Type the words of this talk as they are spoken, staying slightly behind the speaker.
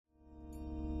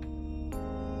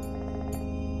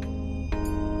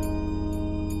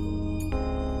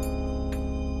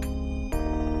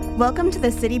Welcome to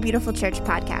the City Beautiful Church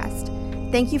podcast.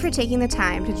 Thank you for taking the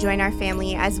time to join our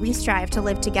family as we strive to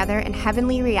live together in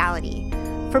heavenly reality.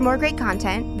 For more great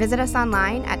content, visit us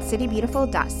online at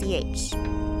citybeautiful.ch.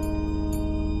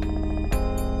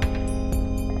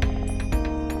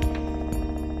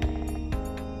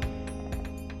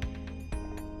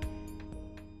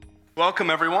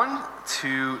 Welcome, everyone,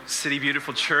 to City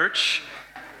Beautiful Church.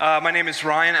 My name is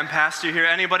Ryan. I'm pastor here.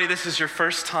 Anybody, this is your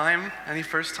first time? Any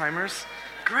first-timers?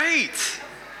 Great.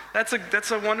 That's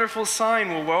a wonderful sign.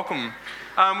 Well, welcome.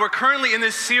 We're currently in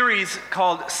this series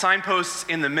called Signposts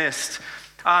in the Mist.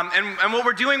 And what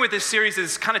we're doing with this series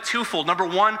is kind of twofold. Number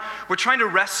one, we're trying to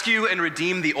rescue and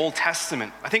redeem the Old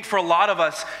Testament. I think for a lot of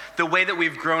us, the way that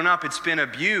we've grown up, it's been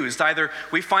abused. Either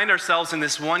we find ourselves in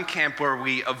this one camp where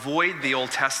we avoid the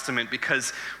Old Testament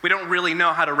because we don't really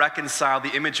know how to reconcile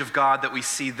the image of God that we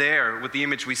see there with the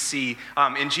image we see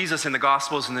in Jesus in the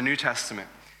Gospels in the New Testament.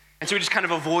 And so we just kind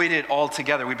of avoid it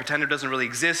altogether. We pretend it doesn't really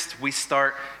exist. We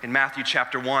start in Matthew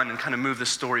chapter 1 and kind of move the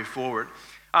story forward.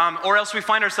 Or else we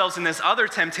find ourselves in this other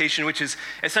temptation, which is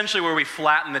essentially where we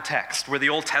flatten the text, where the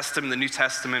Old Testament and the New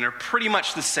Testament are pretty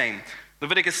much the same.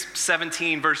 Leviticus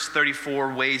 17, verse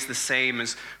 34 weighs the same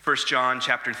as 1 John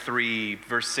chapter 3,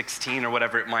 verse 16, or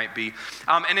whatever it might be.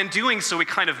 And in doing so, we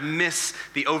kind of miss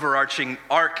the overarching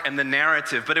arc and the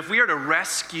narrative. But if we are to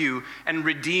rescue and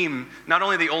redeem not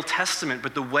only the Old Testament,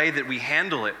 but the way that we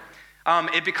handle it,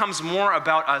 it becomes more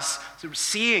about us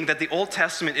seeing that the Old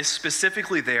Testament is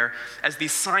specifically there as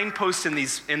these signposts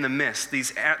in the mist,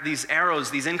 these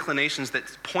arrows, these inclinations that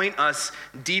point us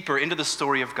deeper into the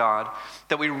story of God,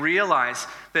 that we realize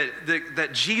that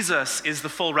Jesus is the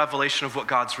full revelation of what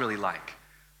God's really like.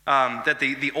 That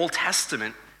the Old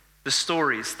Testament, the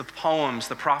stories, the poems,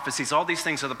 the prophecies, all these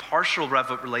things are the partial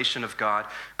revelation of God,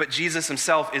 but Jesus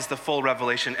himself is the full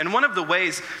revelation. And one of the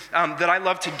ways that I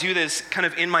love to do this kind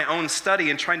of in my own study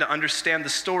and trying to understand the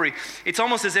story, it's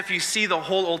almost as if you see the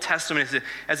whole Old Testament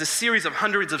as a series of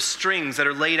hundreds of strings that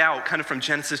are laid out kind of from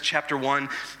Genesis chapter 1,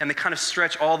 and they kind of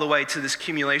stretch all the way to this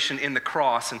accumulation in the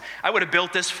cross. And I would have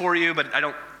built this for you, but I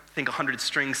don't think 100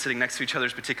 strings sitting next to each other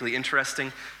is particularly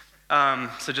interesting.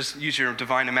 So just use your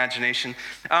divine imagination.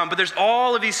 But there's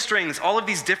all of these strings, all of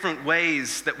these different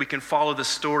ways that we can follow the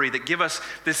story that give us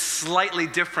this slightly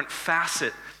different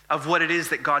facet of what it is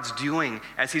that God's doing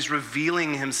as he's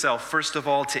revealing himself, first of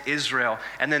all, to Israel,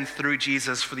 and then through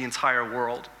Jesus for the entire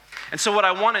world. And so what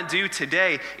I want to do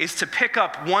today is to pick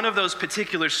up one of those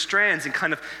particular strands and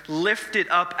kind of lift it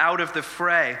up out of the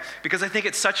fray, because I think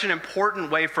it's such an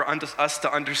important way for us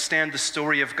to understand the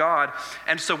story of God.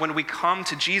 And so when we come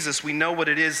to Jesus, we know what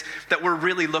it is that we're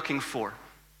really looking for.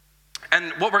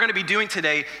 And what we're going to be doing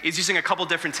today is using a couple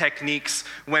different techniques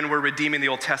when we're redeeming the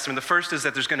Old Testament. The first is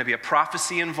that there's going to be a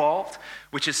prophecy involved,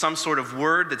 which is some sort of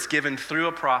word that's given through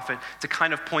a prophet to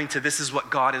kind of point to this is what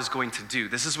God is going to do.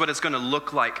 This is what it's going to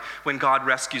look like when God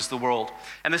rescues the world.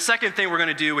 And the second thing we're going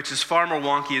to do, which is far more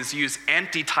wonky, is use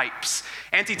antitypes.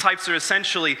 Antitypes are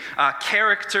essentially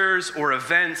characters or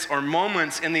events or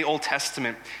moments in the Old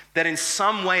Testament that in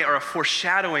some way are a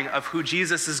foreshadowing of who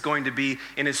Jesus is going to be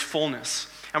in his fullness.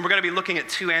 And we're going to be looking at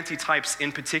two antitypes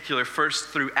in particular, first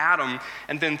through Adam,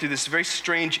 and then through this very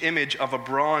strange image of a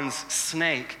bronze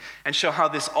snake, and show how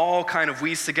this all kind of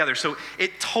weaves together. So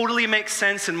it totally makes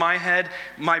sense in my head.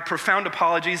 My profound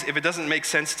apologies. If it doesn't make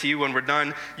sense to you when we're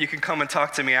done, you can come and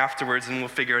talk to me afterwards and we'll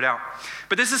figure it out.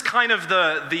 But this is kind of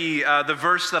the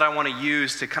verse that I want to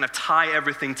use to kind of tie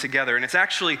everything together. And it's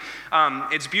actually,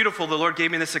 it's beautiful. The Lord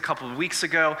gave me this a couple of weeks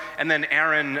ago, and then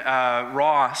Aaron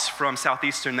Ross from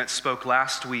Southeastern that spoke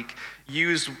last week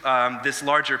used this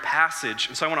larger passage.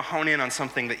 And so I want to hone in on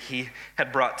something that he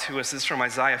had brought to us. This is from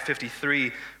Isaiah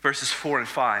 53, verses 4 and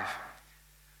 5.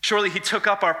 Surely he took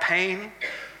up our pain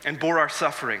and bore our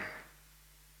suffering,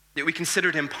 yet we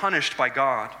considered him punished by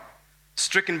God,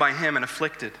 stricken by him and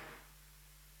afflicted.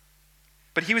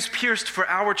 But he was pierced for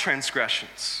our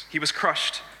transgressions. He was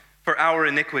crushed for our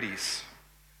iniquities.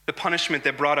 The punishment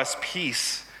that brought us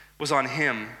peace was on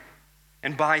him,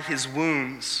 and by his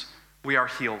wounds we are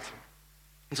healed.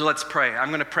 And so let's pray. I'm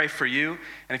going to pray for you,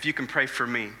 and if you can pray for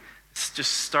me. It's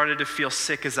just started to feel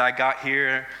sick as I got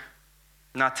here.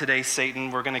 Not today,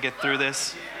 Satan. We're going to get through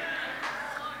this.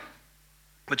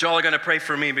 But y'all are going to pray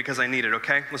for me because I need it,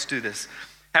 okay? Let's do this.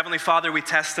 Heavenly Father, we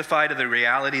testify to the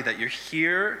reality that you're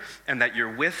here and that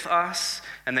you're with us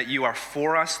and that you are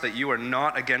for us, that you are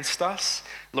not against us.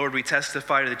 Lord, we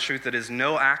testify to the truth that it is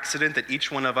no accident that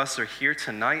each one of us are here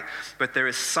tonight, but there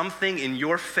is something in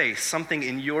your face, something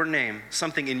in your name,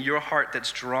 something in your heart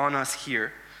that's drawn us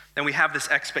here. And we have this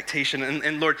expectation.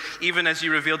 And Lord, even as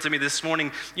you revealed to me this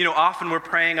morning, often we're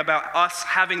praying about us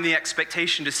having the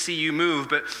expectation to see you move.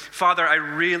 But Father, I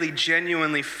really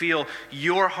genuinely feel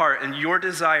your heart and your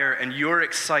desire and your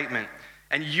excitement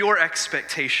and your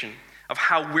expectation of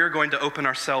how we're going to open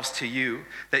ourselves to you,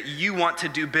 that you want to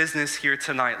do business here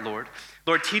tonight, Lord.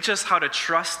 Lord, teach us how to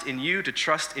trust in you, to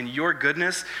trust in your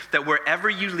goodness, that wherever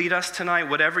you lead us tonight,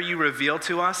 whatever you reveal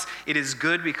to us, it is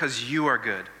good because you are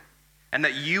good. And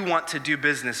that you want to do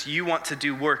business, you want to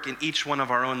do work in each one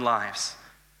of our own lives.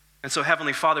 And so,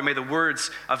 Heavenly Father, may the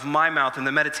words of my mouth and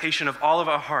the meditation of all of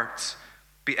our hearts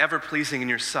be ever pleasing in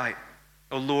your sight,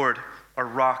 O Lord, our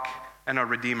rock and our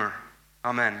Redeemer.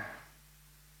 Amen.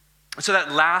 So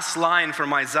that last line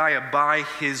from Isaiah, by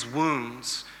his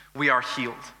wounds we are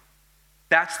healed.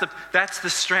 That's the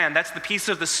strand, that's the piece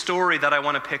of the story that I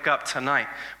want to pick up tonight.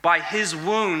 By his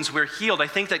wounds we're healed. I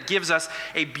think that gives us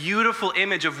a beautiful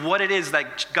image of what it is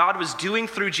that God was doing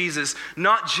through Jesus,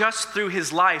 not just through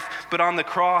his life, but on the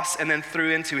cross and then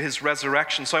through into his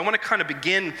resurrection. So I want to kind of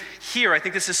begin here. I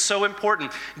think this is so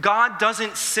important. God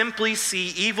doesn't simply see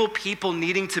evil people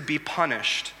needing to be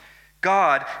punished.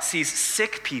 God sees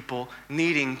sick people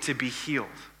needing to be healed.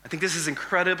 I think this is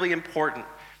incredibly important.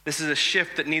 This is a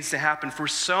shift that needs to happen for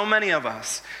so many of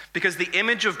us, because the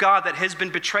image of God that has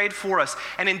been betrayed for us,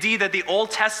 and indeed that the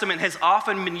Old Testament has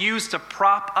often been used to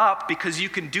prop up, because you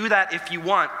can do that if you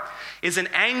want, is an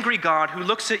angry God who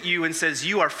looks at you and says,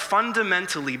 you are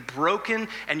fundamentally broken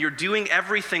and you're doing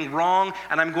everything wrong,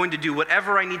 and I'm going to do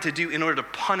whatever I need to do in order to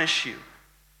punish you,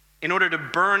 in order to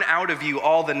burn out of you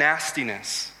all the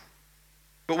nastiness.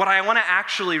 But what I want to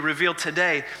actually reveal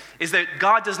today is that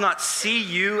God does not see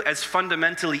you as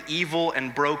fundamentally evil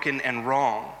and broken and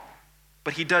wrong,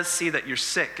 but he does see that you're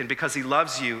sick, and because he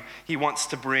loves you, he wants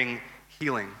to bring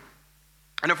healing.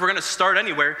 And if we're going to start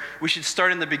anywhere, we should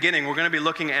start in the beginning. We're going to be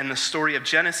looking at the story of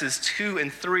Genesis 2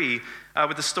 and 3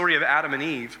 with the story of Adam and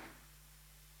Eve.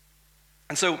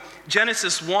 And so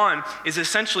Genesis 1 is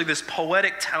essentially this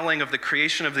poetic telling of the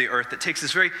creation of the earth that takes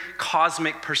this very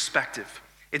cosmic perspective.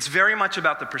 It's very much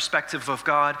about the perspective of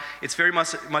God. It's very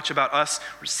much about us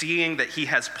seeing that he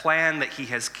has plan, that he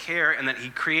has care, and that he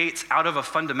creates out of a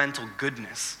fundamental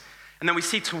goodness. And then we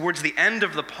see towards the end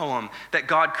of the poem that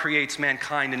God creates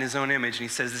mankind in his own image, and he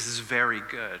says this is very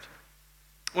good.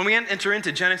 When we enter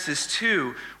into Genesis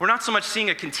 2, we're not so much seeing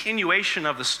a continuation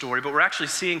of the story, but we're actually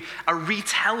seeing a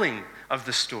retelling of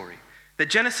the story. That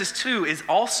Genesis 2 is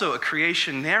also a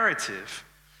creation narrative,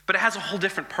 but it has a whole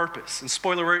different purpose. And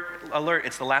spoiler alert,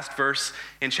 it's the last verse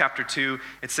in chapter 2.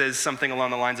 It says something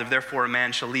along the lines of, therefore a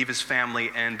man shall leave his family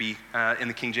and be, in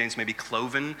the King James, maybe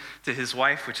cloven to his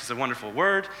wife, which is a wonderful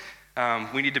word.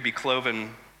 We need to be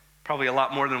cloven probably a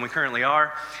lot more than we currently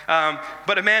are.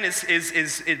 But a man two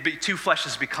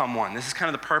fleshes become one. This is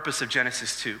kind of the purpose of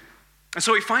Genesis 2. And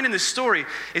so what we find in this story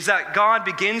is that God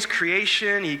begins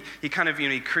creation.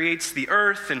 He creates the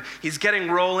earth, and he's getting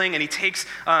rolling, and he takes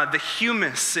the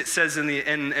humus, it says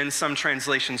in some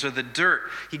translations, or the dirt.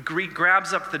 He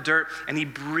grabs up the dirt and he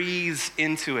breathes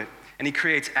into it, and he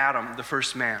creates Adam, the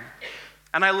first man.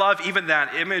 And I love even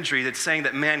that imagery that's saying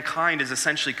that mankind is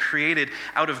essentially created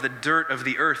out of the dirt of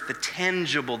the earth, the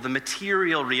tangible, the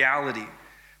material reality,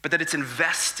 but that it's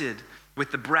invested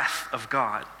with the breath of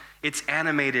God. It's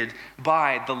animated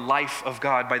by the life of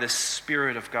God, by the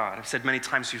Spirit of God. I've said many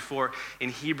times before, in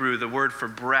Hebrew, the word for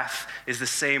breath is the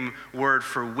same word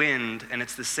for wind, and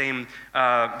it's the same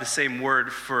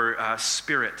word for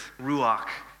spirit, ruach.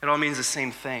 It all means the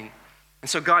same thing. And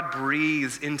so God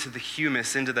breathes into the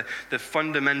humus, into the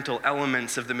fundamental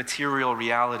elements of the material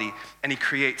reality, and he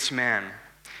creates man.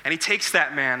 And he takes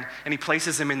that man and he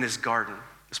places him in this garden,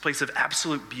 this place of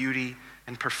absolute beauty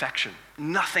and perfection.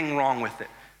 Nothing wrong with it.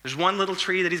 There's one little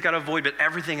tree that he's got to avoid, but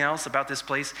everything else about this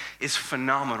place is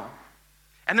phenomenal.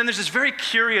 And then there's this very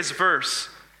curious verse,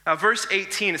 verse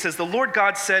 18. It says, the Lord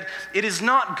God said, it is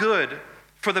not good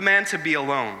for the man to be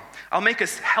alone. I'll make a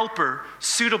helper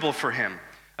suitable for him.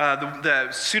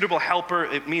 The suitable helper,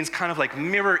 it means kind of like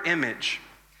mirror image.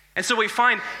 And so what we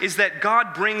find is that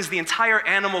God brings the entire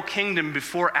animal kingdom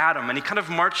before Adam, and he kind of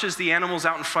marches the animals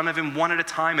out in front of him one at a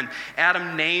time, and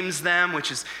Adam names them,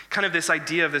 which is kind of this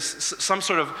idea of some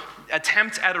sort of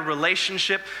attempt at a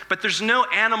relationship, but there's no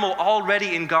animal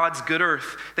already in God's good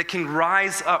earth that can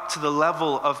rise up to the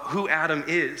level of who Adam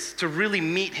is, to really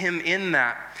meet him in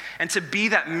that, and to be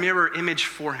that mirror image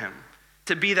for him.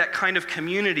 To be that kind of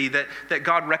community that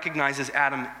God recognizes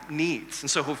Adam needs. And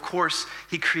so, of course,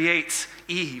 he creates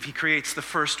Eve. He creates the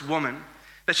first woman.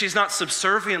 That she's not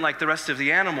subservient like the rest of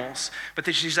the animals, but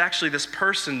that she's actually this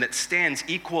person that stands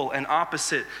equal and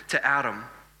opposite to Adam.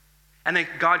 And then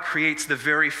God creates the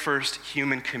very first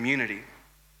human community.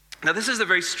 Now, this is the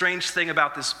very strange thing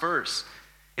about this verse,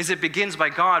 is it begins by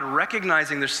God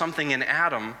recognizing there's something in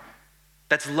Adam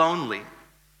that's lonely.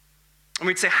 And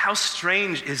we'd say, how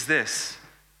strange is this?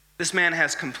 This man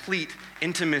has complete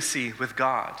intimacy with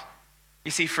God. You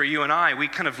see, for you and I, we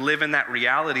kind of live in that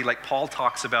reality like Paul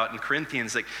talks about in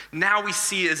Corinthians. Like, now we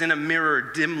see as in a mirror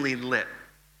dimly lit.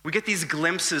 We get these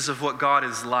glimpses of what God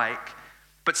is like,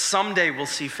 but someday we'll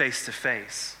see face to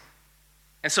face.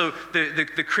 And so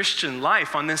the Christian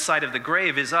life on this side of the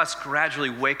grave is us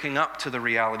gradually waking up to the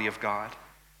reality of God.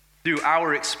 Through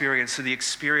our experience, through the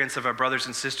experience of our brothers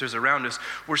and sisters around us,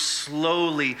 we're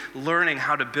slowly learning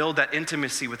how to build that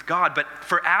intimacy with God. But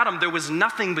for Adam, there was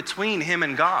nothing between him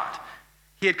and God.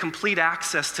 He had complete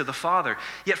access to the Father.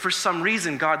 Yet for some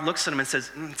reason, God looks at him and says,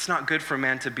 it's not good for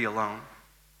man to be alone.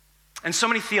 And so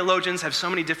many theologians have so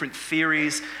many different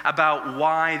theories about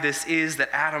why this is that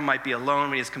Adam might be alone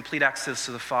when he has complete access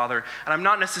to the Father. And I'm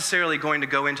not necessarily going to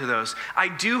go into those. I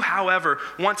do, however,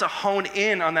 want to hone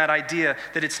in on that idea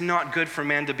that it's not good for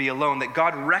man to be alone, that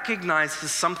God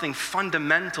recognizes something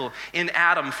fundamental in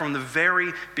Adam from the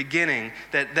very beginning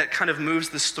that kind of moves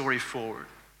the story forward.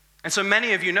 And so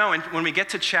many of you know, and when we get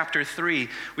to chapter 3,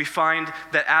 we find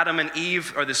that Adam and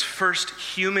Eve are this first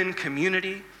human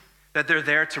community, that they're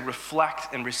there to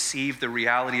reflect and receive the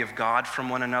reality of God from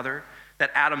one another,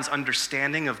 that Adam's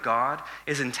understanding of God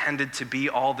is intended to be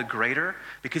all the greater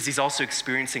because he's also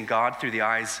experiencing God through the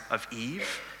eyes of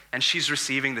Eve, and she's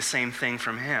receiving the same thing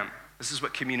from him. This is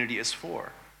what community is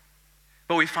for.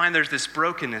 But we find there's this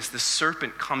brokenness. The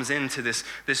serpent comes into this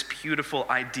beautiful,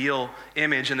 ideal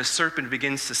image, and the serpent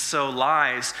begins to sow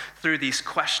lies through these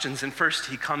questions. And first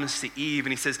he comes to Eve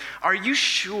and he says, are you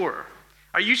sure?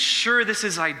 Are you sure this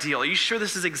is ideal? Are you sure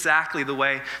this is exactly the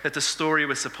way that the story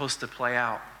was supposed to play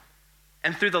out?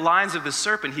 And through the lines of the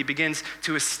serpent, he begins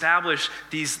to establish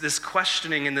this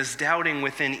questioning and this doubting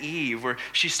within Eve, where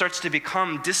she starts to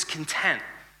become discontent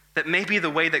that maybe the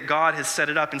way that God has set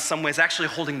it up in some ways actually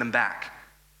holding them back.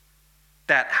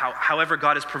 That however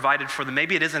God has provided for them,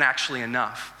 maybe it isn't actually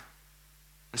enough.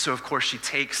 And so, of course, she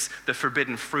takes the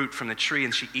forbidden fruit from the tree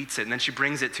and she eats it, and then she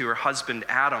brings it to her husband,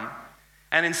 Adam.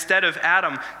 And instead of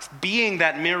Adam being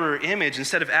that mirror image,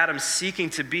 instead of Adam seeking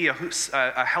to be a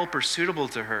helper suitable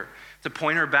to her, to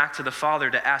point her back to the Father,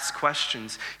 to ask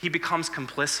questions, he becomes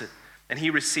complicit. And he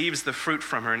receives the fruit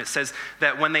from her. And it says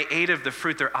that when they ate of the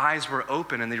fruit, their eyes were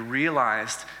open and they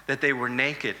realized that they were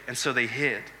naked, and so they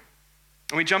hid.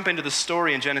 And we jump into the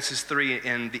story in Genesis 3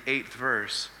 in the 8th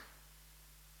verse.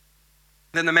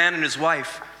 Then the man and his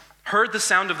wife heard the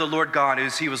sound of the Lord God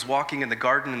as he was walking in the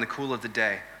garden in the cool of the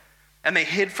day. And they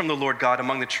hid from the Lord God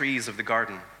among the trees of the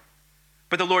garden.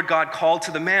 But the Lord God called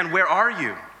to the man, where are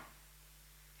you?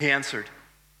 He answered,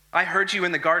 I heard you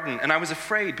in the garden, and I was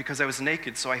afraid because I was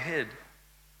naked, so I hid.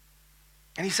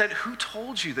 And he said, who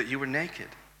told you that you were naked?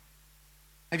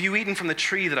 Have you eaten from the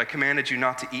tree that I commanded you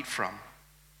not to eat from?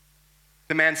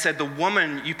 The man said, the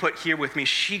woman you put here with me,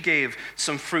 she gave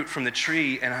some fruit from the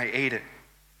tree, and I ate it.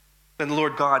 Then the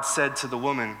Lord God said to the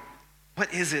woman,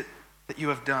 what is it that you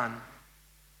have done?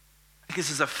 I think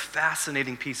this is a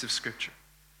fascinating piece of scripture.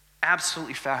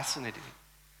 Absolutely fascinating.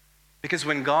 Because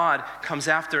when God comes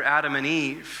after Adam and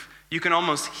Eve, you can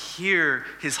almost hear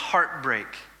his heartbreak,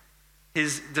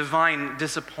 his divine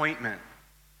disappointment,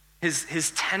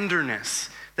 his tenderness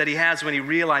that he has when he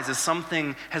realizes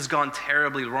something has gone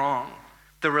terribly wrong.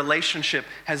 The relationship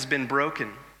has been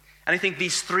broken. And I think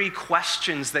these three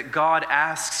questions that God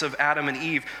asks of Adam and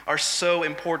Eve are so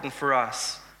important for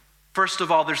us. First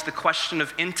of all, there's the question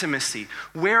of intimacy.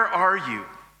 Where are you?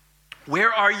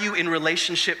 Where are you in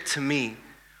relationship to me?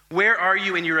 Where are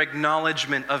you in your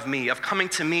acknowledgement of me, of coming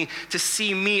to me to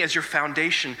see me as your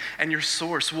foundation and your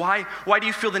source? Why do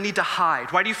you feel the need to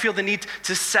hide? Why do you feel the need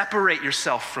to separate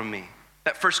yourself from me?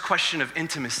 That first question of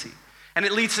intimacy. And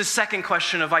it leads to the second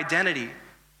question of identity.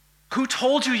 Who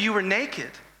told you you were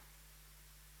naked?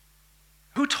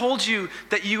 Who told you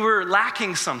that you were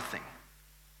lacking something?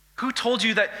 Who told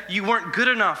you that you weren't good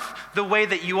enough the way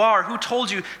that you are? Who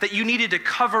told you that you needed to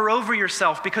cover over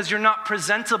yourself because you're not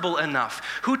presentable enough?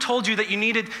 Who told you that you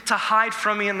needed to hide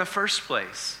from me in the first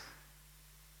place?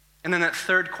 And then that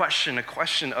third question, a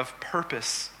question of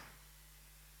purpose.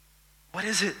 What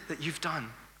is it that you've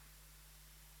done?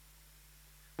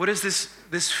 What is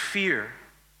this fear?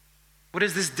 What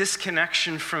is this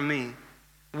disconnection from me?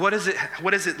 What has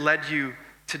it led you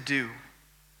to do?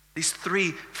 These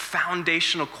three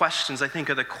foundational questions, I think,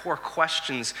 are the core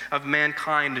questions of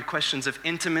mankind, the questions of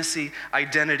intimacy,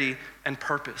 identity, and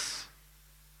purpose.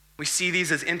 We see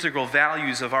these as integral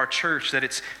values of our church, that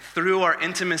it's through our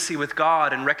intimacy with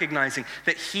God and recognizing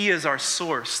that He is our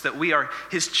source, that we are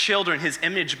His children, His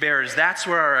image bearers. That's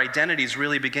where our identities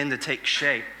really begin to take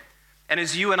shape. And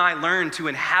as you and I learn to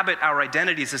inhabit our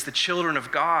identities as the children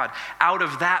of God, out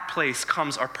of that place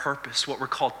comes our purpose, what we're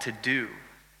called to do.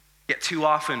 Yet too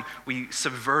often we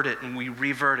subvert it and we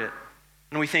revert it.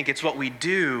 And we think it's what we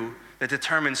do that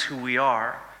determines who we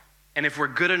are. And if we're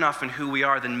good enough in who we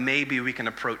are, then maybe we can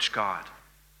approach God.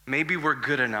 Maybe we're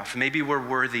good enough. Maybe we're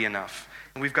worthy enough.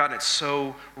 And we've gotten it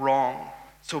so wrong,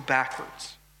 so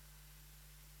backwards.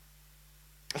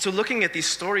 And so looking at these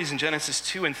stories in Genesis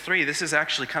 2 and 3, this is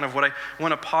actually kind of what I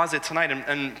want to posit tonight.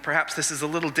 And perhaps this is a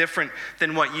little different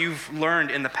than what you've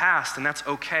learned in the past, and that's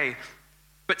okay.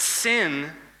 But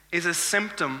sin is a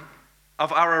symptom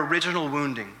of our original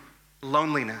wounding,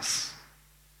 loneliness.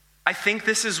 I think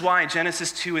this is why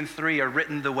Genesis 2 and 3 are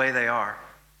written the way they are.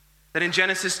 That in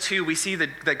Genesis 2, we see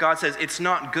that God says it's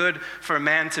not good for a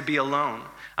man to be alone.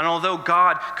 And although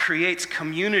God creates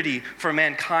community for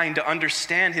mankind to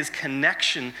understand his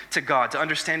connection to God, to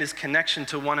understand his connection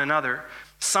to one another,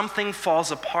 something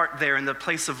falls apart there in the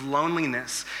place of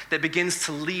loneliness that begins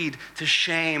to lead to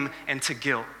shame and to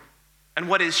guilt. And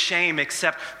what is shame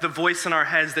except the voice in our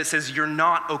heads that says, you're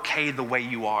not okay the way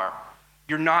you are.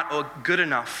 You're not good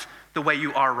enough the way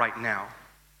you are right now.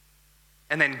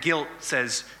 And then guilt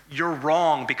says, you're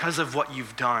wrong because of what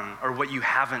you've done or what you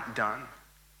haven't done.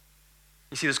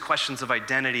 You see, those questions of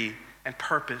identity and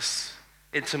purpose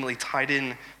intimately tied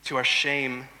in to our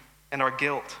shame and our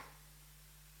guilt.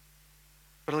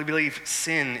 But I believe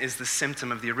sin is the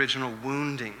symptom of the original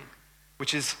wounding,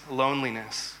 which is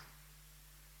loneliness.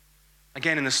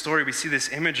 Again, in the story, we see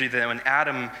this imagery that when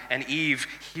Adam and Eve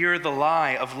hear the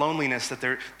lie of loneliness, that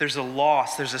there's a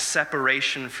loss, there's a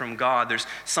separation from God, there's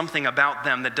something about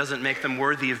them that doesn't make them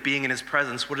worthy of being in his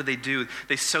presence. What do?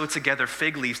 They sew together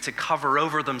fig leaves to cover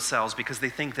over themselves because they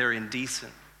think they're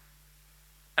indecent.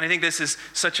 And I think this is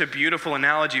such a beautiful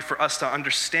analogy for us to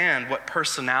understand what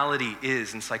personality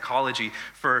is in psychology.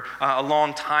 For a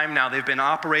long time now, they've been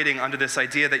operating under this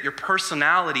idea that your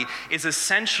personality is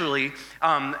essentially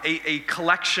a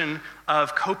collection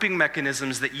of coping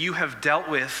mechanisms that you have dealt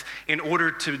with in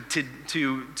order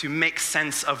to make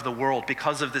sense of the world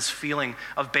because of this feeling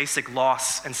of basic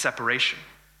loss and separation.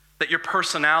 That your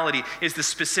personality is the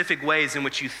specific ways in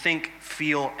which you think,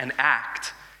 feel, and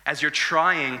act as you're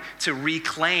trying to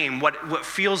reclaim what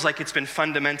feels like it's been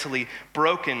fundamentally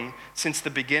broken since the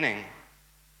beginning.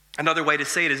 Another way to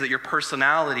say it is that your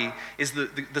personality is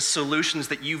the solutions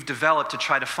that you've developed to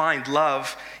try to find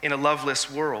love in a loveless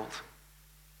world.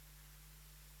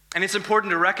 And it's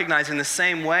important to recognize in the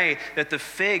same way that the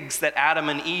figs that Adam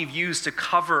and Eve used to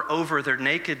cover over their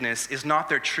nakedness is not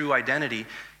their true identity.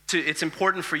 It's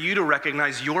important for you to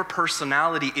recognize your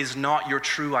personality is not your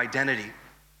true identity.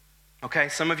 Okay,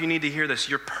 some of you need to hear this.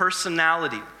 Your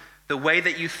personality, the way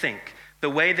that you think,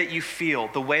 the way that you feel,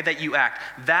 the way that you act,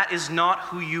 that is not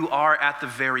who you are at the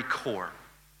very core.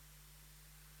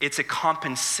 It's a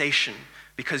compensation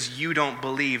because you don't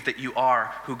believe that you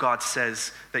are who God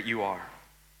says that you are.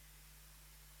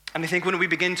 And I think when we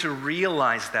begin to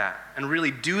realize that and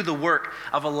really do the work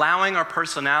of allowing our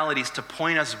personalities to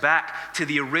point us back to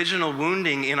the original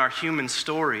wounding in our human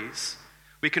stories,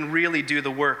 we can really do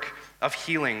the work of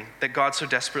healing that God so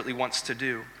desperately wants to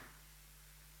do.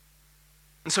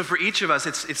 And so for each of us,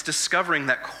 it's discovering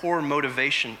that core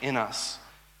motivation in us.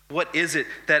 What is it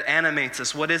that animates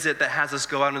us? What is it that has us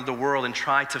go out into the world and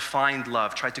try to find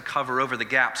love, try to cover over the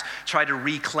gaps, try to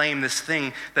reclaim this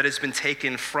thing that has been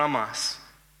taken from us?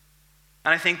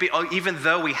 And I think even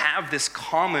though we have this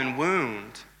common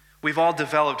wound, we've all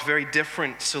developed very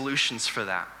different solutions for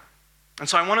that. And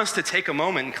so I want us to take a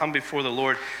moment and come before the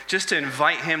Lord just to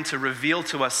invite him to reveal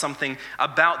to us something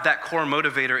about that core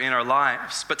motivator in our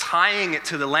lives, but tying it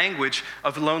to the language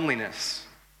of loneliness.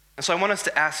 And so I want us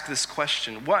to ask this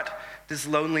question: what does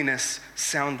loneliness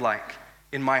sound like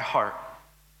in my heart?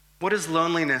 What does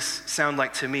loneliness sound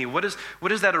like to me? What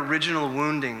does that original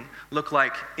wounding look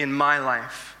like in my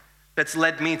life that's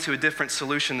led me to a different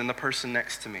solution than the person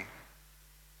next to me?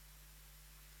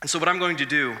 And so what I'm going to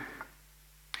do,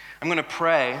 I'm going to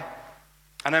pray,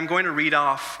 and I'm going to read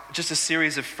off just a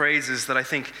series of phrases that I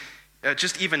think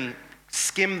just even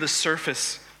skim the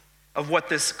surface of what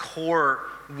this core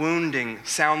wounding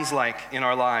sounds like in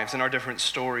our lives, in our different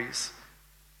stories.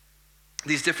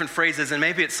 These different phrases, and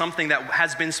maybe it's something that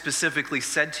has been specifically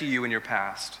said to you in your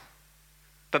past,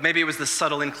 but maybe it was the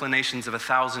subtle inclinations of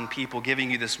 1,000 people giving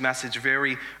you this message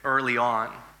very early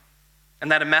on.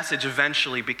 And that a message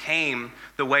eventually became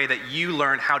the way that you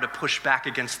learned how to push back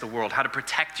against the world, how to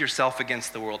protect yourself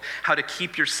against the world, how to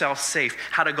keep yourself safe,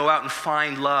 how to go out and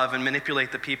find love and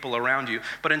manipulate the people around you.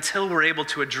 But until we're able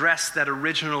to address that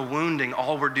original wounding,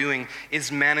 all we're doing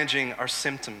is managing our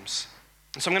symptoms.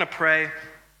 And so I'm going to pray,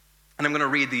 and I'm going to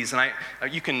read these. And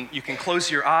you can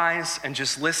close your eyes and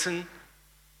just listen.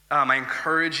 I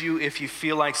encourage you, if you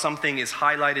feel like something is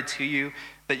highlighted to you,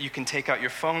 that you can take out your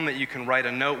phone, that you can write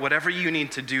a note, whatever you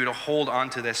need to do to hold on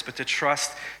to this, but to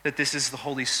trust that this is the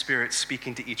Holy Spirit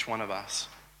speaking to each one of us.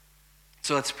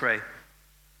 So let's pray.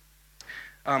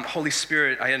 Holy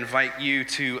Spirit, I invite you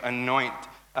to anoint,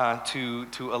 to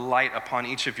alight upon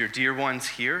each of your dear ones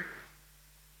here.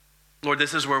 Lord,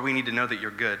 this is where we need to know that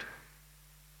you're good,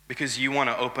 because you want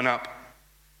to open up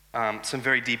some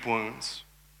very deep wounds.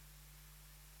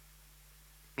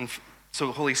 And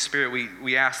so, Holy Spirit,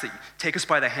 we ask that you take us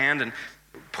by the hand and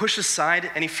push aside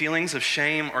any feelings of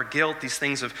shame or guilt, these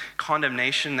things of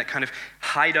condemnation that kind of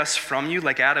hide us from you,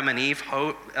 like Adam and Eve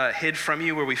hid from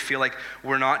you, where we feel like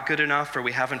we're not good enough or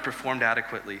we haven't performed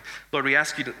adequately. Lord, we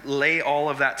ask you to lay all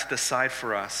of that to the side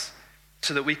for us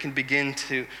so that we can begin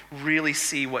to really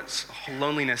see what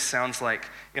loneliness sounds like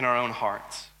in our own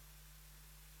hearts.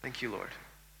 Thank you, Lord.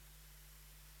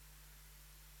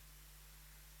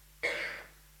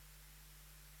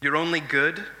 You're only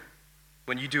good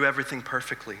when you do everything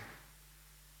perfectly.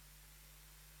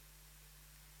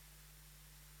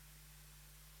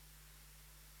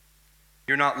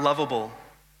 You're not lovable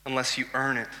unless you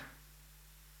earn it,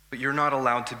 but you're not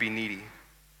allowed to be needy.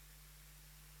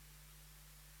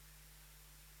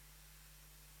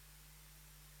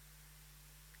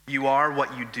 You are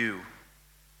what you do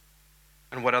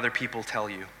and what other people tell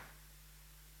you.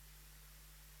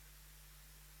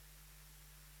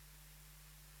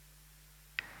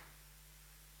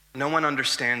 No one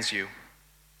understands you,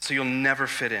 so you'll never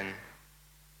fit in.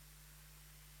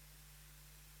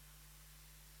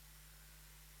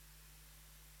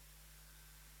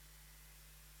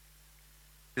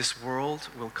 This world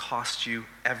will cost you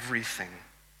everything.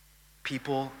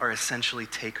 People are essentially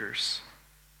takers.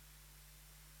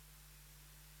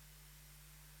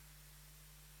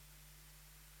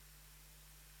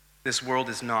 This world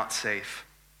is not safe.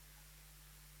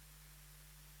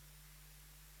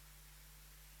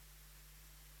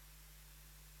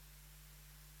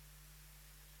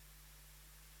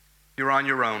 You're on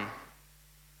your own,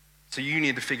 so you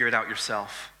need to figure it out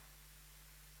yourself.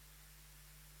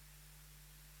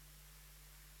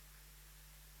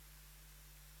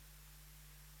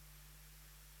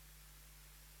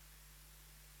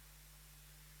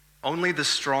 Only the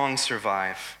strong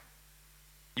survive.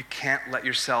 You can't let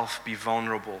yourself be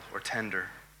vulnerable or tender.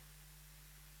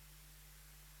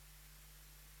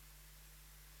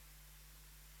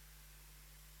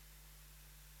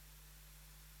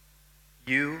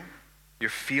 Your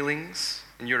feelings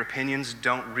and your opinions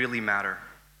don't really matter,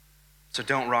 so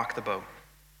don't rock the boat.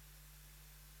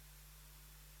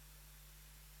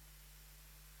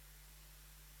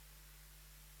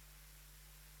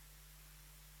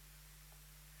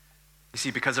 You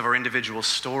see, because of our individual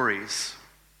stories,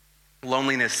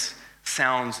 loneliness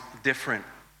sounds different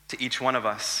to each one of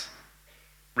us.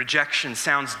 Rejection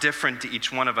sounds different to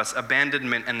each one of us.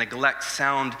 Abandonment and neglect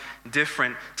sound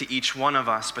different to each one of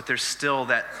us, but there's still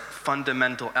that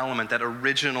fundamental element, that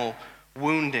original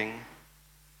wounding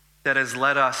that has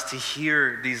led us to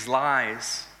hear these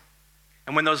lies.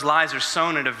 And when those lies are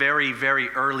sown at a very, very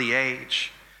early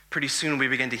age, pretty soon we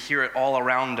begin to hear it all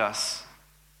around us.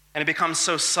 And it becomes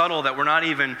so subtle that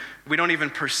we don't even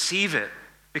perceive it,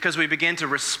 because we begin to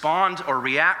respond or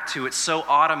react to it so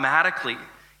automatically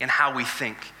in how we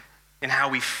think, in how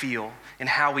we feel, in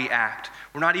how we act.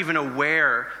 We're not even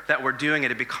aware that we're doing it.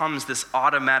 It becomes this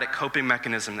automatic coping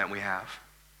mechanism that we have.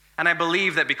 And I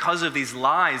believe that because of these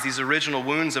lies, these original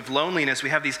wounds of loneliness,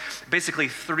 we have these basically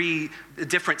 3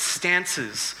 different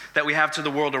stances that we have to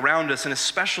the world around us, and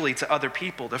especially to other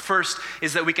people. The first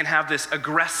is that we can have this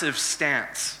aggressive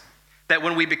stance, that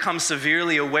when we become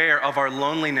severely aware of our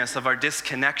loneliness, of our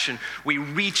disconnection, we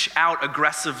reach out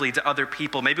aggressively to other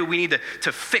people. Maybe we need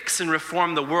to fix and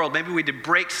reform the world. Maybe we need to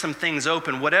break some things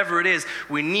open. Whatever it is,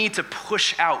 we need to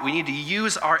push out. We need to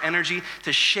use our energy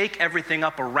to shake everything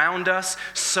up around us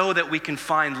so that we can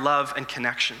find love and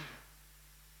connection.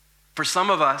 For some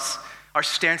of us, our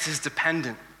stance is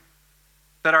dependent,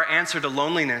 that our answer to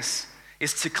loneliness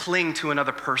is to cling to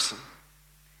another person.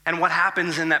 And what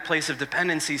happens in that place of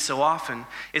dependency so often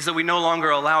is that we no longer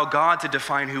allow God to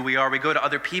define who we are. We go to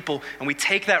other people and we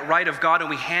take that right of God and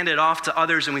we hand it off to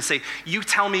others and we say, you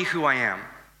tell me who I am.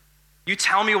 You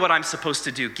tell me what I'm supposed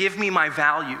to do. Give me my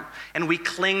value. And we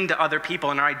cling to other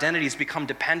people, and our identities become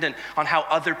dependent on how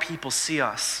other people see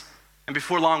us. And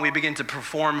before long, we begin to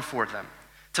perform for them,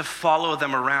 to follow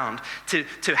them around,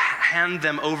 to hand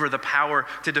them over the power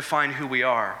to define who we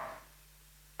are.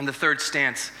 And the third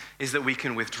stance is that we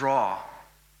can withdraw.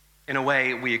 In a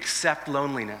way, we accept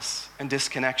loneliness and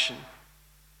disconnection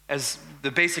as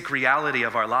the basic reality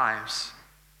of our lives.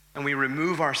 And we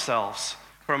remove ourselves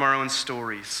from our own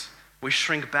stories. We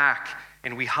shrink back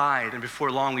and we hide, and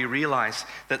before long we realize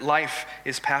that life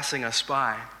is passing us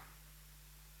by.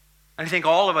 And I think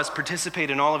all of us participate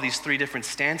in all of these three different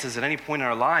stances at any point in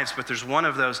our lives, but there's one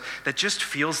of those that just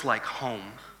feels like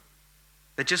home.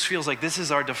 That just feels like this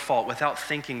is our default. Without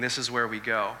thinking, this is where we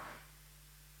go.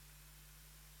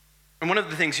 And one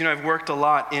of the things, I've worked a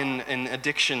lot in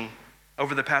addiction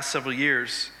over the past several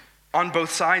years, on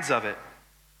both sides of it.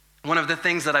 One of the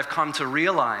things that I've come to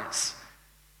realize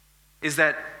is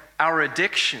that our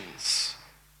addictions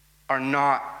are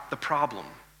not the problem.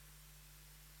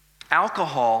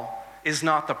 Alcohol is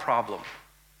not the problem.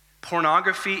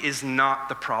 Pornography is not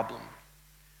the problem.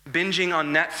 Binging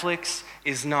on Netflix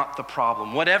is not the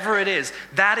problem. Whatever it is,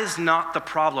 that is not the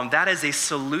problem. That is a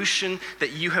solution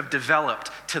that you have developed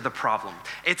to the problem.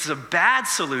 It's a bad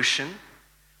solution,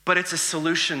 but it's a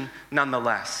solution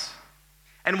nonetheless.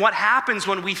 And what happens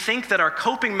when we think that our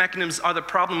coping mechanisms are the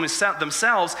problem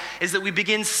themselves is that we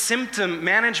begin symptom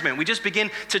management. We just begin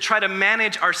to try to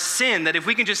manage our sin, that if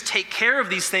we can just take care of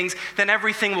these things, then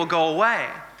everything will go away.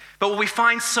 But what we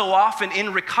find so often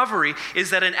in recovery is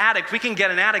that we can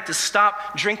get an addict to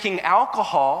stop drinking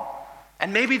alcohol,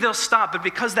 and maybe they'll stop, but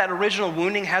because that original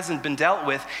wounding hasn't been dealt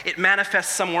with, it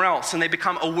manifests somewhere else, and they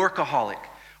become a workaholic,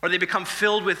 or they become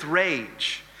filled with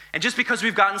rage. And just because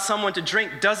we've gotten someone to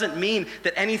drink doesn't mean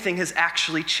that anything has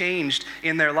actually changed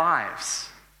in their lives.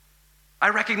 I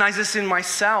recognize this in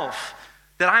myself,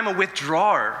 that I'm a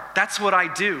withdrawer. That's what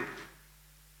I do.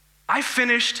 I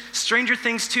finished Stranger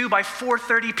Things 2 by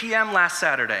 4:30 p.m. last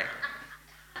Saturday.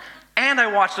 And I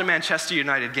watched a Manchester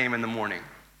United game in the morning.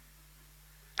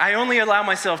 I only allow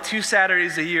myself 2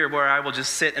 Saturdays a year where I will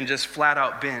just sit and just flat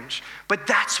out binge. But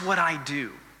that's what I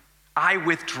do. I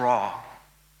withdraw.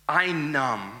 I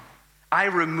numb. I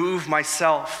remove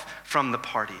myself from the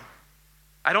party.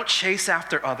 I don't chase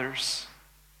after others.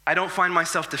 I don't find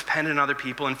myself dependent on other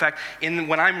people. In fact,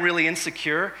 when I'm really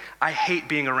insecure, I hate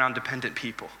being around dependent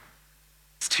people.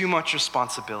 It's too much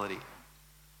responsibility.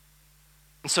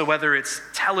 And so whether it's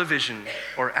television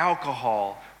or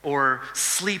alcohol or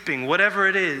sleeping, whatever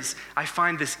it is, I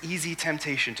find this easy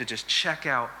temptation to just check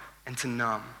out and to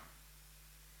numb.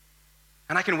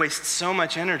 And I can waste so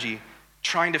much energy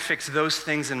trying to fix those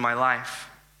things in my life,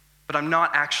 but I'm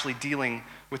not actually dealing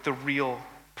with the real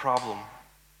problem.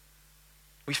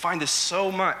 We find this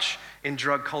so much in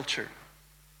drug culture.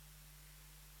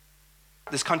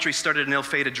 This country started an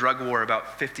ill-fated drug war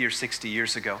about 50 or 60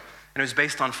 years ago, and it was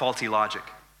based on faulty logic.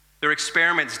 There were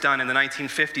experiments done in the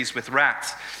 1950s with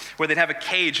rats where they'd have a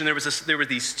cage, and there were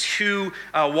these two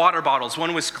water bottles.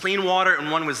 One was clean water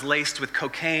and one was laced with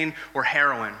cocaine or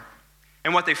heroin.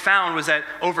 And what they found was that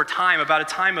over time, about a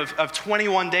time of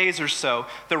 21 days or so,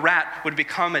 the rat would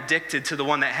become addicted to the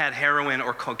one that had heroin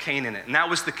or cocaine in it. And that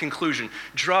was the conclusion.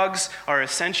 Drugs are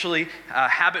essentially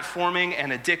habit-forming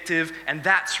and addictive, and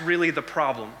that's really the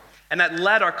problem. And that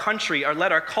led our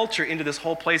culture into this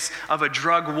whole place of a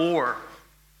drug war,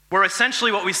 where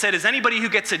essentially what we said is anybody who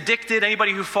gets addicted,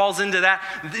 anybody who falls into that,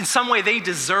 in some way they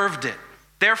deserved it.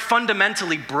 They're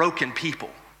fundamentally broken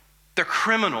people. They're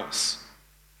criminals.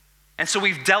 And so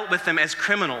we've dealt with them as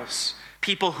criminals,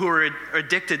 people who are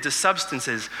addicted to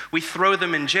substances. We throw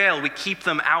them in jail. We keep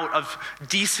them out of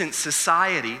decent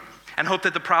society and hope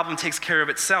that the problem takes care of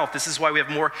itself. This is why we have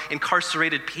more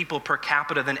incarcerated people per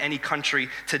capita than any country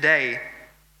today.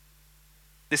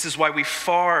 This is why we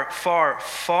far, far,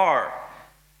 far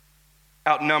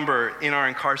outnumber in our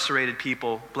incarcerated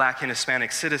people Black and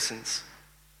Hispanic citizens.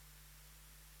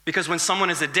 Because when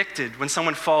someone is addicted, when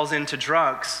someone falls into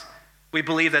drugs, we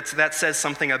believe that says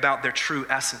something about their true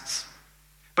essence.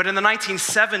 But in the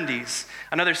 1970s,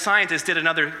 another scientist did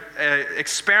another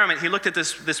experiment. He looked at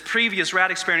this previous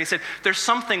rat experiment. He said, there's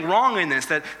something wrong in this,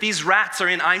 that these rats are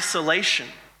in isolation.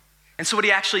 And so what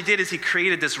he actually did is he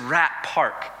created this rat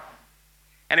park.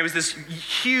 And it was this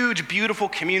huge, beautiful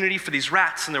community for these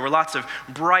rats, and there were lots of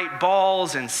bright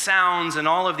balls and sounds and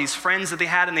all of these friends that they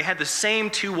had, and they had the same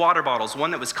 2 water bottles,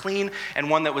 one that was clean and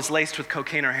one that was laced with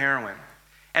cocaine or heroin.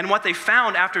 And what they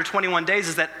found after 21 days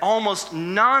is that almost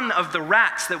none of the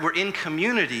rats that were in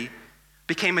community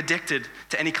became addicted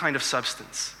to any kind of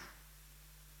substance.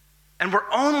 And we're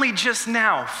only just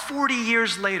now, 40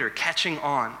 years later, catching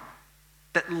on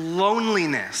that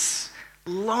loneliness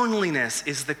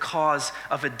is the cause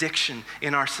of addiction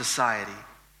in our society.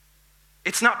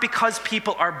 It's not because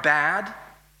people are bad.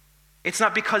 It's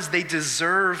not because they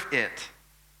deserve it.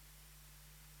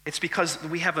 It's because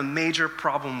we have a major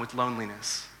problem with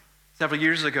loneliness. Several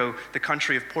years ago, the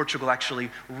country of Portugal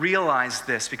actually realized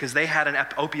this because they had an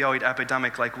opioid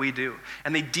epidemic like we do.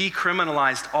 And they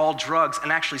decriminalized all drugs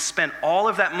and actually spent all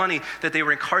of that money that they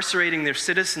were incarcerating their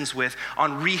citizens with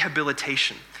on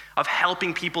rehabilitation, of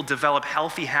helping people develop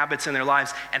healthy habits in their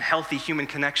lives and healthy human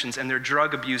connections, and their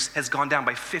drug abuse has gone down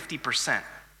by 50%.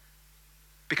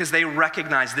 Because they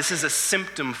recognize this is a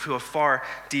symptom to a far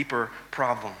deeper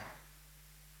problem.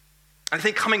 I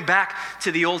think coming back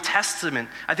to the Old Testament,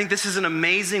 I think this is an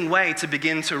amazing way to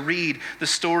begin to read the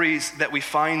stories that we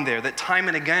find there, that time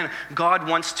and again, God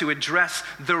wants to address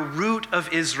the root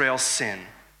of Israel's sin.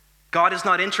 God is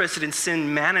not interested in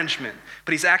sin management,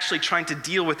 but he's actually trying to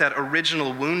deal with that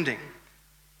original wounding.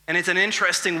 And it's an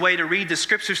interesting way to read the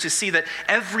scriptures to see that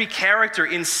every character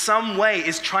in some way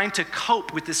is trying to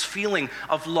cope with this feeling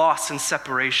of loss and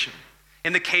separation.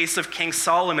 In the case of King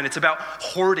Solomon, it's about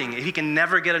hoarding. He can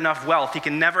never get enough wealth. He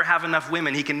can never have enough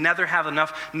women. He can never have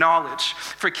enough knowledge.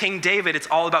 For King David, it's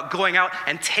all about going out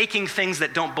and taking things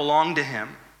that don't belong to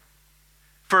him.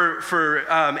 For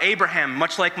Abraham,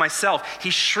 much like myself,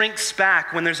 he shrinks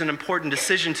back when there's an important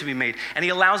decision to be made, and he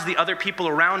allows the other people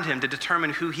around him to determine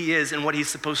who he is and what he's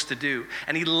supposed to do,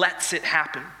 and he lets it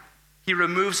happen. He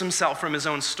removes himself from his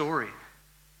own story.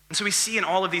 And so we see in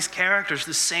all of these characters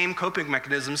the same coping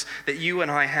mechanisms that you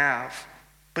and I have.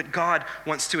 But God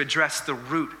wants to address the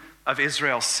root of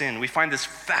Israel's sin. We find this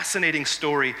fascinating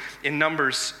story in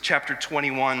Numbers chapter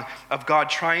 21 of God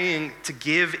trying to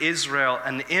give Israel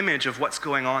an image of what's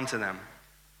going on to them.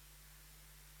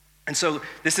 And so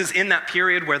this is in that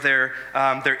period where they're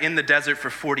in the desert for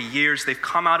 40 years. They've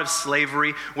come out of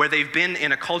slavery, where they've been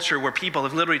in a culture where people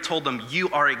have literally told them, you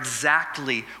are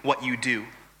exactly what you do.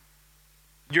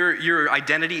 Your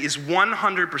identity is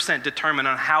 100% determined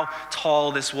on how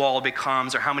tall this wall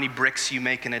becomes or how many bricks you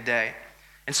make in a day.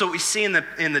 And so what we see in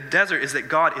the desert is that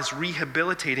God is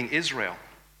rehabilitating Israel,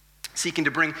 seeking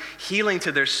to bring healing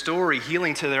to their story,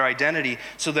 healing to their identity,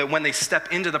 so that when they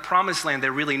step into the promised land, they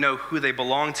really know who they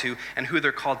belong to and who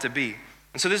they're called to be.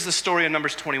 And so this is the story of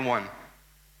Numbers 21.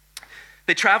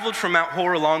 They traveled from Mount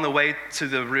Hor along the way to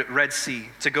the Red Sea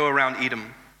to go around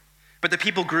Edom. But the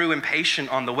people grew impatient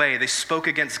on the way. They spoke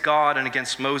against God and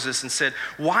against Moses and said,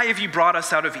 "Why have you brought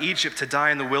us out of Egypt to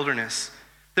die in the wilderness?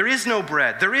 There is no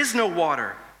bread, there is no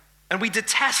water, and we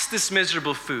detest this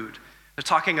miserable food." They're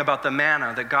talking about the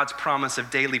manna, that God's promise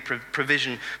of daily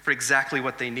provision for exactly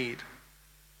what they need.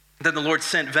 Then the Lord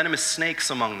sent venomous snakes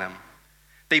among them.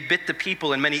 They bit the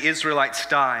people, and many Israelites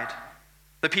died.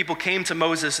 The people came to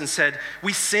Moses and said,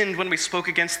 "We sinned when we spoke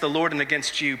against the Lord and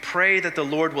against you. Pray that the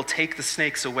Lord will take the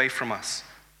snakes away from us."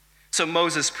 So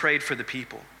Moses prayed for the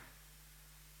people.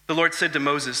 The Lord said to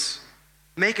Moses,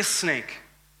 "Make a snake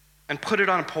and put it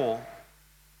on a pole.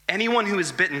 Anyone who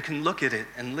is bitten can look at it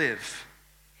and live."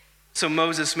 So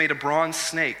Moses made a bronze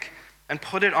snake and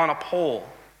put it on a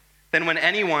pole. Then when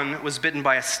anyone was bitten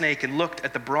by a snake and looked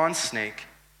at the bronze snake,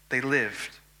 they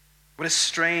lived. What a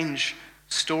strange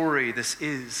story this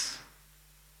is.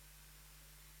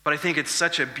 But I think it's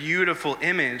such a beautiful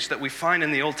image that we find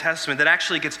in the Old Testament that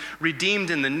actually gets redeemed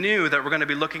in the New, that we're going to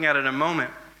be looking at in a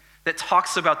moment, that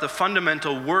talks about the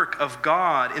fundamental work of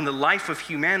God in the life of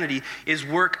humanity is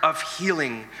work of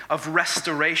healing, of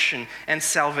restoration, and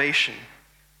salvation.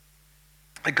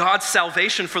 God's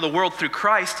salvation for the world through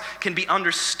Christ can be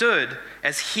understood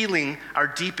as healing our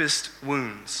deepest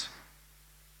wounds.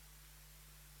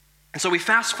 And so we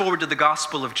fast forward to the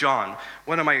Gospel of John,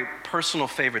 one of my personal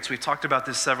favorites. We've talked about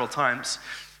this several times.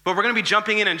 But we're going to be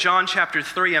jumping in John chapter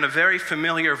 3 on a very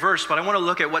familiar verse, but I want to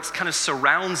look at what kind of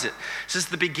surrounds it. This is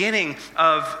the beginning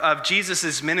of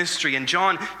Jesus' ministry, and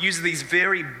John uses these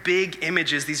very big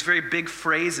images, these very big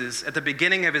phrases at the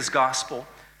beginning of his gospel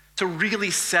to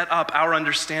really set up our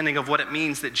understanding of what it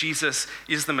means that Jesus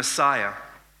is the Messiah.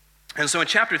 And so in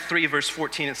chapter 3, verse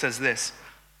 14, it says this: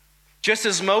 "Just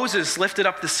as Moses lifted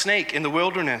up the snake in the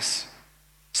wilderness,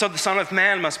 so the Son of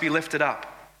Man must be lifted up,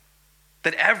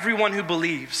 that everyone who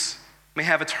believes may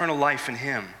have eternal life in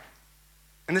him."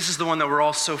 And this is the one that we're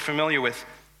all so familiar with.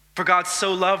 "For God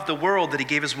so loved the world that he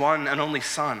gave his one and only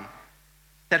Son,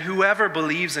 that whoever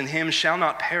believes in him shall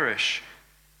not perish,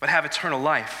 but have eternal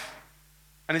life."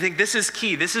 And I think this is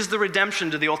key. This is the redemption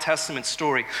to the Old Testament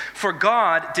story. For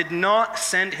God did not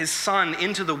send his Son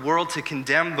into the world to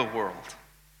condemn the world,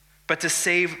 but to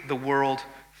save the world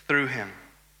through him.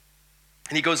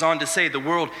 And he goes on to say, the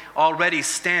world already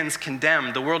stands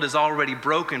condemned. The world is already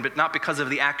broken, but not because of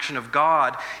the action of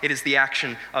God. It is the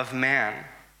action of man.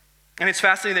 And it's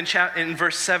fascinating in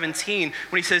verse 17,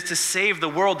 when he says to save the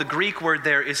world, the Greek word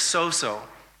there is sozo.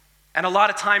 And a lot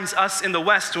of times us in the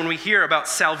West, when we hear about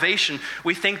salvation,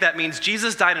 we think that means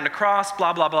Jesus died on a cross,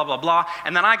 blah, blah, blah, blah, blah,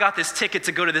 and then I got this ticket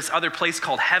to go to this other place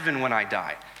called heaven when I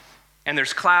die. And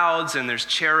there's clouds, and there's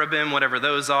cherubim, whatever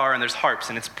those are, and there's harps,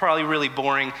 and it's probably really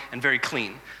boring and very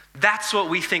clean. That's what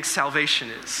we think salvation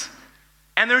is.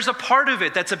 And there's a part of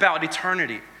it that's about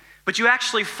eternity. But you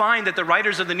actually find that the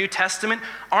writers of the New Testament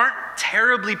aren't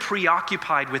terribly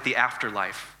preoccupied with the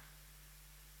afterlife.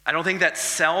 I don't think that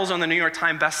sells on the New York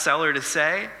Times bestseller to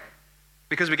say,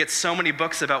 because we get so many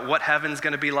books about what heaven's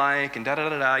going to be like and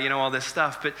da-da-da-da, all this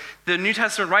stuff. But the New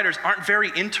Testament writers aren't very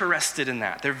interested in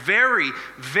that. They're very,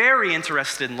 very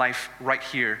interested in life right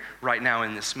here, right now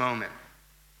in this moment.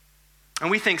 And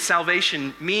we think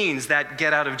salvation means that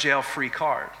get out of jail free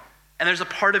card. And there's a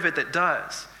part of it that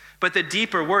does. But the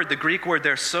deeper word, the Greek word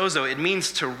there, sozo, it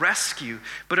means to rescue,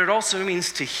 but it also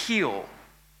means to heal,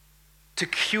 to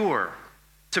cure,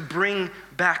 to bring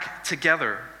back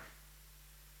together.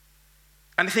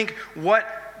 And I think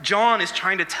what John is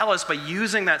trying to tell us by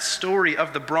using that story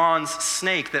of the bronze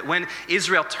snake, that when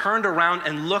Israel turned around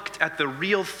and looked at the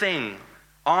real thing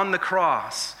on the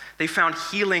cross, they found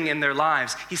healing in their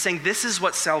lives. He's saying this is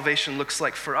what salvation looks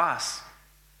like for us.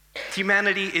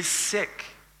 Humanity is sick.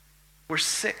 We're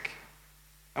sick,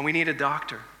 and we need a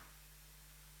doctor.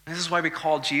 This is why we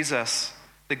call Jesus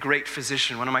the great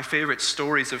physician. One of my favorite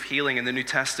stories of healing in the New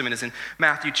Testament is in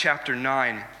Matthew chapter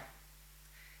 9.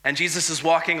 And Jesus is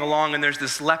walking along, and there's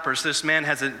this leper. So this man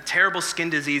has a terrible skin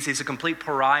disease. He's a complete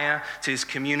pariah to his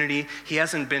community. He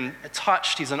hasn't been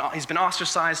touched. He's been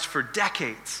ostracized for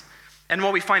decades. And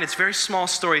what we find, it's a very small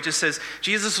story. It just says,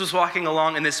 Jesus was walking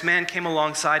along, and this man came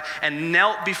alongside and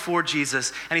knelt before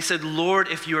Jesus. And he said, Lord,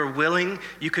 if you are willing,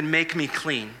 you can make me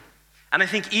clean. And I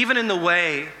think even in the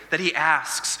way that he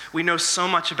asks, we know so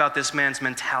much about this man's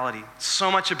mentality,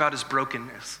 so much about his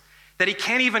brokenness, that he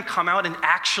can't even come out and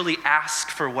actually ask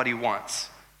for what he wants,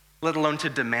 let alone to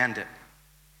demand it.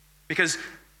 Because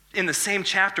in the same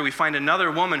chapter, we find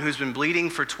another woman who's been bleeding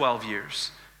for 12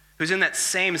 years, who's in that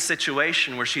same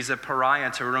situation where she's a pariah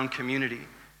to her own community.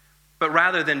 But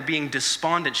rather than being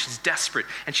despondent, she's desperate,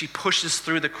 and she pushes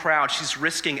through the crowd. She's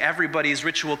risking everybody's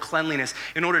ritual cleanliness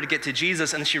in order to get to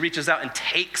Jesus, and she reaches out and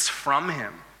takes from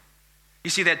him. You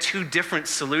see, that two different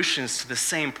solutions to the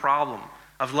same problem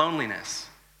of loneliness.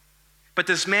 But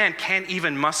this man can't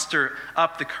even muster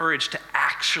up the courage to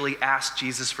actually ask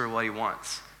Jesus for what he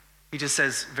wants. He just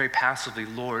says very passively,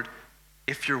 Lord,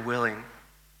 if you're willing,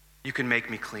 you can make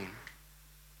me clean.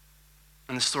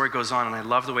 And the story goes on, and I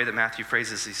love the way that Matthew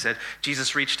phrases it. He said,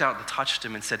 Jesus reached out and touched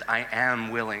him and said, I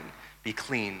am willing, be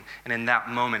clean. And in that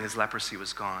moment, his leprosy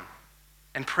was gone.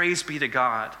 And praise be to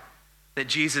God that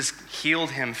Jesus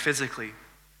healed him physically.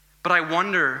 But I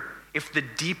wonder if the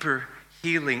deeper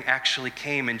healing actually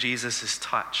came in Jesus'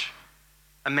 touch.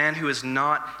 A man who has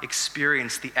not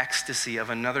experienced the ecstasy of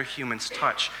another human's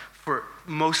touch for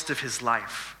most of his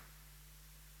life,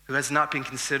 who has not been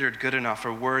considered good enough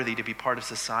or worthy to be part of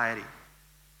society.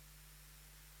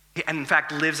 And in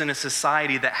fact, lives in a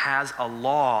society that has a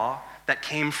law that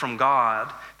came from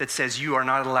God that says you are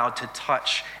not allowed to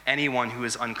touch anyone who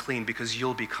is unclean because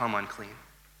you'll become unclean.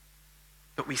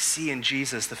 But we see in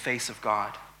Jesus the face of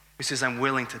God, who says, I'm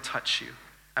willing to touch you.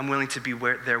 I'm willing to be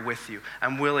there with you.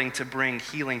 I'm willing to bring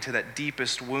healing to that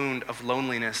deepest wound of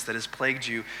loneliness that has plagued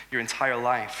you your entire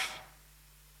life.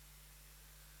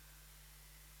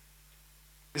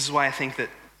 This is why I think that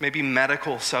maybe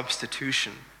medical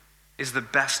substitution is the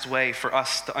best way for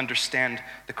us to understand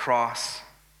the cross.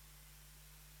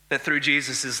 That through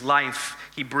Jesus' life,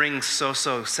 he brings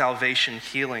sozo salvation,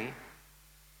 healing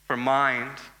for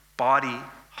mind, body,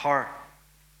 heart.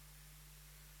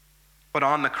 But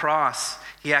on the cross,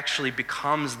 he actually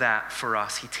becomes that for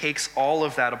us. He takes all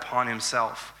of that upon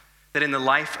himself. That in the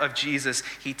life of Jesus,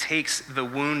 he takes the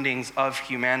woundings of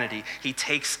humanity. He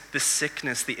takes the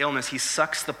sickness, the illness. He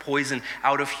sucks the poison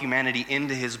out of humanity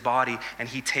into his body, and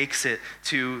he takes it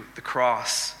to the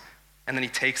cross, and then he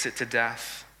takes it to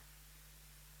death.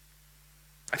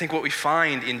 I think what we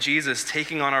find in Jesus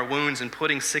taking on our wounds and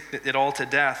putting it all to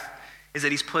death is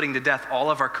that he's putting to death all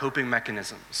of our coping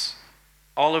mechanisms.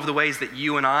 All of the ways that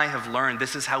you and I have learned,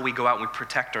 this is how we go out and we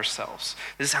protect ourselves.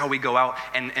 This is how we go out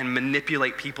and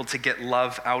manipulate people to get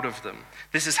love out of them.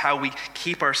 This is how we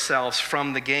keep ourselves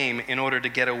from the game in order to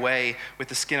get away with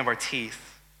the skin of our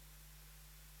teeth.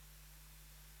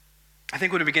 I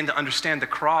think when we begin to understand the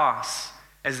cross,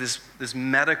 as this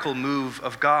medical move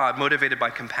of God, motivated by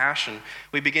compassion,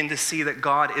 we begin to see that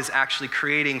God is actually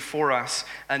creating for us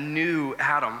a new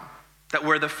Adam. That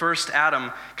where the first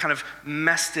Adam kind of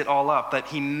messed it all up, that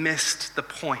he missed the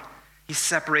point. He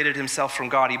separated himself from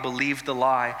God. He believed the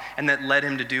lie, and that led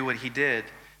him to do what he did.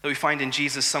 That we find in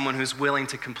Jesus someone who's willing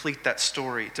to complete that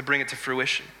story, to bring it to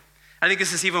fruition. I think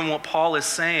this is even what Paul is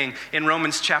saying in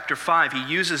Romans chapter 5. He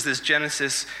uses this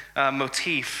Genesis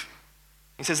motif.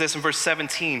 He says this in verse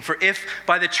 17, "For if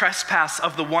by the trespass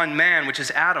of the one man, which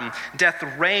is Adam, death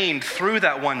reigned through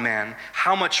that one man,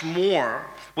 how much more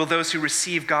will those who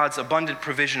receive God's abundant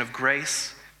provision of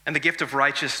grace and the gift of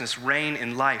righteousness reign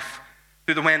in life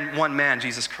through the one man,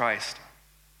 Jesus Christ?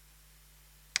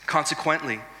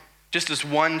 Consequently, just as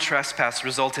one trespass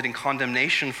resulted in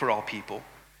condemnation for all people,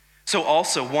 so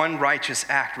also one righteous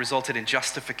act resulted in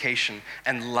justification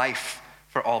and life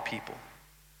for all people.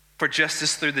 For just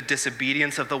as through the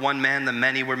disobedience of the one man the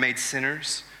many were made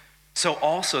sinners, so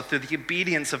also through the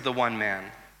obedience of the one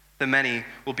man the many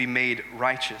will be made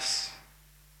righteous."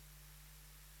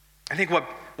 I think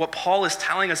what Paul is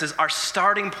telling us is our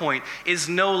starting point is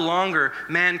no longer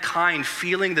mankind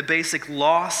feeling the basic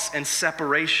loss and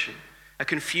separation, a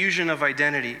confusion of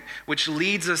identity, which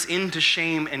leads us into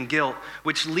shame and guilt,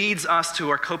 which leads us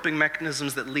to our coping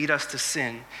mechanisms that lead us to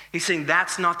sin. He's saying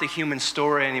that's not the human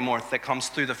story anymore that comes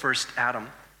through the first Adam.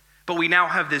 But we now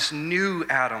have this new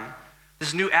Adam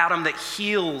that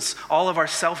heals all of our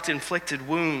self-inflicted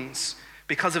wounds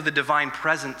because of the divine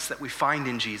presence that we find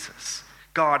in Jesus,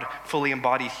 God fully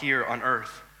embodied here on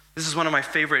earth. This is one of my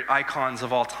favorite icons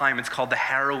of all time. It's called the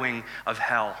Harrowing of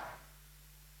Hell,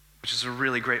 which is a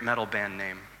really great metal band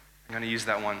name. I'm going to use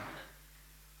that one.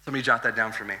 Somebody jot that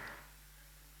down for me.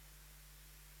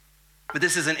 But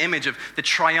this is an image of the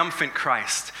triumphant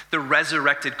Christ, the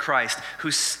resurrected Christ,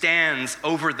 who stands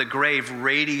over the grave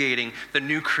radiating the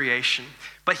new creation.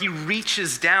 But he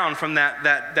reaches down from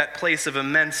that place of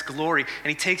immense glory, and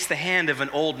he takes the hand of an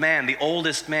old man, the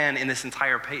oldest man in this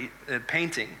entire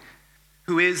painting,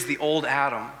 who is the old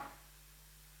Adam.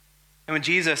 And when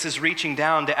Jesus is reaching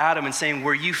down to Adam and saying,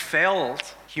 "Where you failed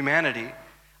humanity,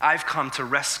 I've come to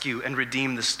rescue and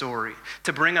redeem the story,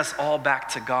 to bring us all back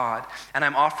to God, and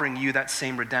I'm offering you that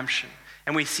same redemption."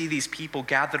 And we see these people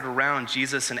gathered around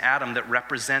Jesus and Adam that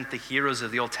represent the heroes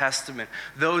of the Old Testament,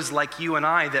 those like you and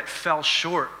I that fell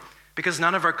short because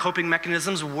none of our coping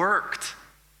mechanisms worked,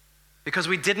 because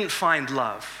we didn't find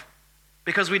love,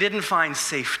 because we didn't find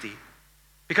safety,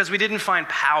 because we didn't find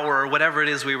power or whatever it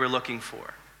is we were looking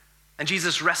for. And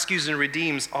Jesus rescues and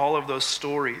redeems all of those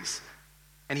stories,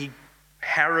 and he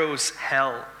harrows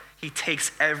hell. He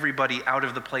takes everybody out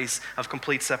of the place of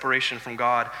complete separation from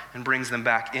God and brings them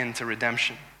back into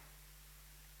redemption.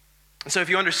 And so if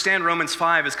you understand Romans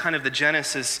 5 as kind of the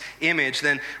Genesis image,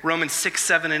 then Romans 6,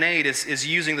 7, and 8 is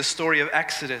using the story of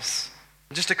Exodus.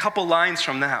 Just a couple lines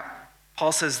from that.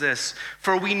 Paul says this,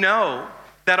 "For we know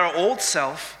that our old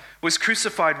self was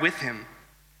crucified with him,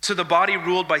 so the body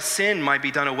ruled by sin might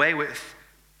be done away with,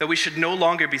 that we should no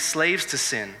longer be slaves to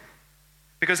sin.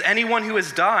 Because anyone who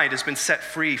has died has been set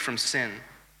free from sin.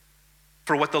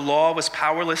 For what the law was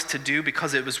powerless to do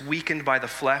because it was weakened by the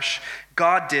flesh,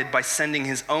 God did by sending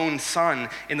his own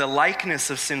Son in the likeness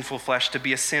of sinful flesh to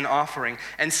be a sin offering.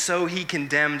 And so he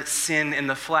condemned sin in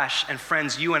the flesh." And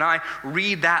friends, you and I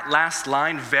read that last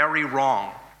line very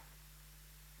wrong.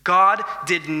 God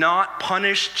did not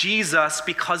punish Jesus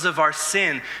because of our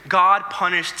sin. God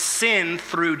punished sin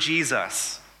through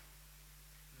Jesus.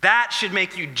 That should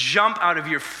make you jump out of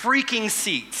your freaking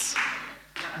seats.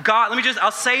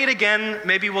 I'll say it again,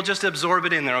 maybe we'll just absorb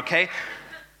it in there, okay?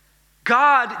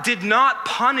 God did not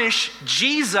punish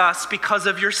Jesus because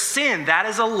of your sin. That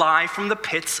is a lie from the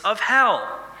pits of hell,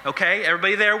 okay?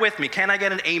 Everybody there with me? Can I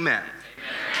get an amen?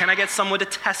 Can I get someone to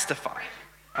testify,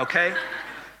 okay?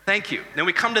 Thank you. Then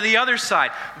we come to the other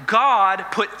side. God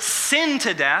put sin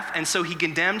to death, and so he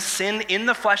condemned sin in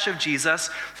the flesh of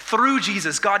Jesus. Through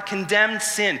Jesus, God condemned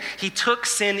sin. He took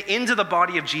sin into the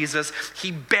body of Jesus.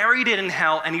 He buried it in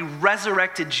hell, and he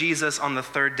resurrected Jesus on the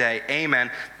third day.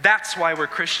 Amen. That's why we're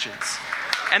Christians.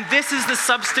 And this is the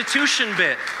substitution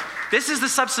bit.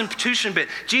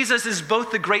 Jesus is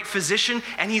both the great physician,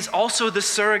 and he's also the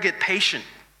surrogate patient.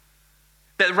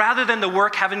 That rather than the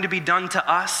work having to be done to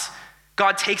us,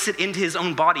 God takes it into his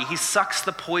own body. He sucks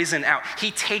the poison out.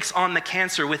 He takes on the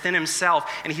cancer within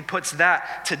himself, and he puts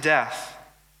that to death.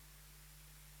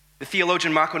 The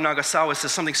theologian Mako Nagasawa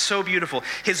says something so beautiful.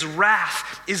 His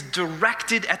wrath is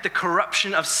directed at the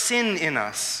corruption of sin in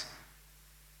us,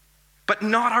 but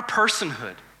not our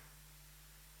personhood,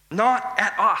 not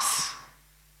at us.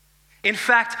 In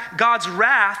fact, God's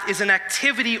wrath is an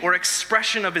activity or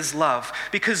expression of his love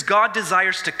because God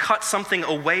desires to cut something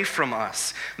away from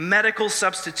us. Medical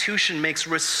substitution makes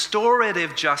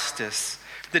restorative justice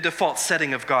the default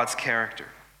setting of God's character.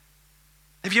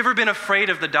 Have you ever been afraid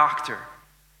of the doctor?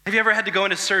 Have you ever had to go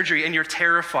into surgery and you're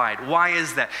terrified? Why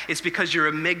is that? It's because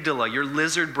your amygdala, your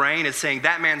lizard brain is saying,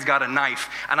 that man's got a knife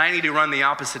and I need to run the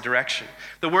opposite direction.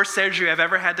 The worst surgery I've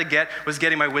ever had to get was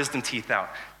getting my wisdom teeth out.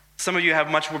 Some of you have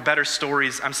much more better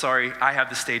stories. I'm sorry, I have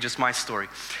the stage, it's my story.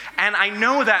 And I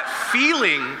know that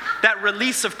feeling, that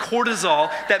release of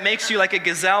cortisol that makes you like a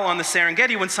gazelle on the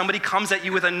Serengeti when somebody comes at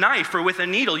you with a knife or with a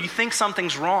needle. You think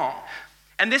something's wrong.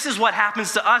 And this is what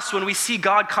happens to us when we see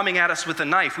God coming at us with a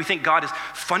knife. We think God is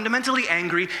fundamentally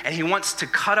angry and he wants to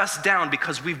cut us down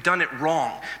because we've done it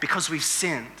wrong, because we've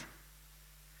sinned.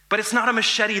 But it's not a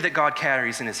machete that God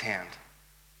carries in his hand.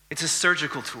 It's his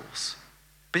surgical tools.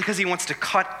 Because he wants to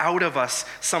cut out of us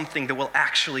something that will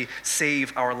actually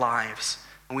save our lives.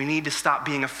 And we need to stop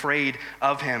being afraid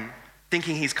of him,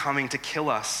 thinking he's coming to kill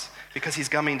us, because he's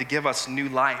coming to give us new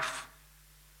life.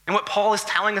 And what Paul is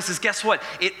telling us is, guess what?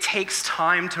 It takes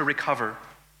time to recover.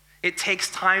 It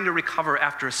takes time to recover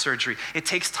after a surgery. It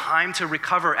takes time to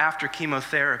recover after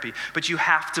chemotherapy. But you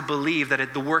have to believe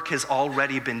that the work has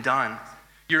already been done.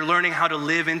 You're learning how to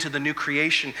live into the new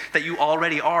creation that you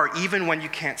already are, even when you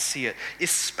can't see it,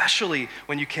 especially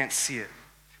when you can't see it.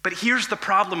 But here's the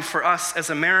problem for us as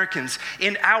Americans.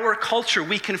 In our culture,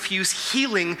 we confuse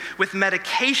healing with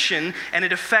medication, and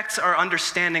it affects our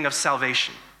understanding of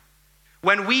salvation.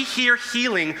 When we hear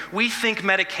healing, we think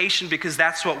medication because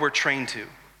that's what we're trained to.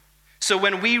 So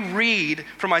when we read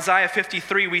from Isaiah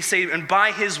 53, we say, and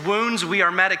by his wounds we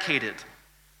are medicated.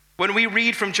 When we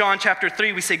read from John chapter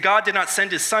 3, we say God did not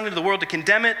send his son into the world to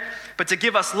condemn it, but to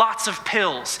give us lots of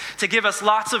pills, to give us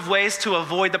lots of ways to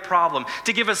avoid the problem,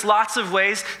 to give us lots of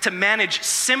ways to manage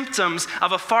symptoms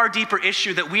of a far deeper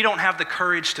issue that we don't have the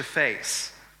courage to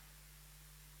face.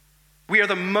 We are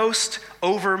the most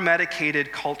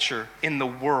over-medicated culture in the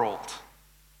world.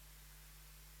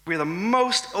 We are the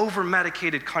most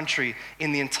over-medicated country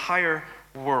in the entire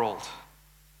world.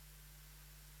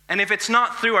 And if it's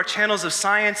not through our channels of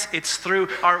science, it's through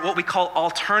our what we call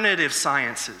alternative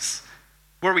sciences,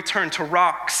 where we turn to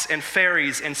rocks and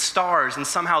fairies and stars, and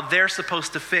somehow they're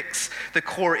supposed to fix the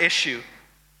core issue.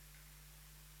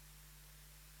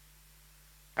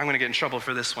 I'm going to get in trouble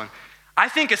for this one. I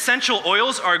think essential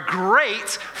oils are great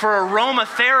for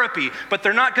aromatherapy, but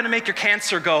they're not going to make your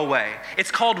cancer go away. It's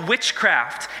called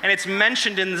witchcraft, and it's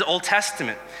mentioned in the Old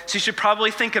Testament. So you should probably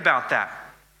think about that.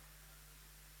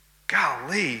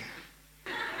 Golly.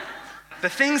 The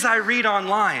things I read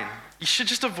online, you should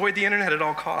just avoid the internet at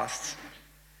all costs.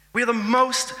 We are the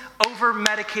most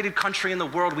over-medicated country in the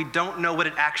world. We don't know what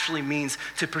it actually means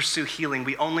to pursue healing.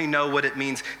 We only know what it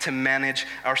means to manage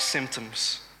our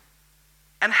symptoms.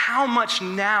 And how much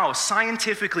now,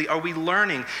 scientifically, are we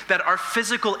learning that our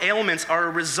physical ailments are a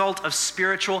result of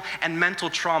spiritual and mental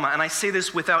trauma? And I say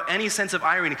this without any sense of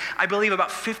irony. I believe about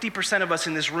 50% of us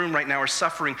in this room right now are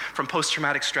suffering from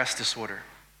post-traumatic stress disorder.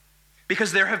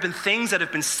 Because there have been things that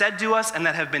have been said to us and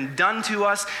that have been done to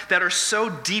us that are so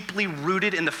deeply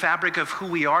rooted in the fabric of who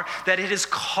we are that it has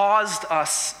caused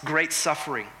us great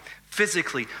suffering,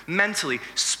 physically, mentally,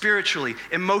 spiritually,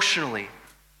 emotionally.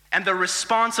 And the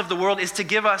response of the world is to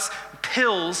give us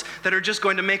pills that are just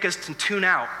going to make us tune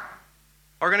out,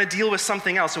 or going to deal with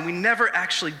something else, and we never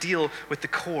actually deal with the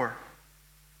core.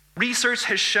 Research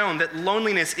has shown that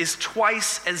loneliness is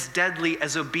twice as deadly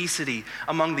as obesity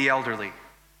among the elderly.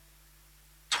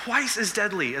 Twice as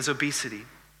deadly as obesity.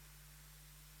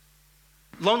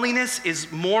 Loneliness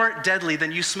is more deadly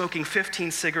than you smoking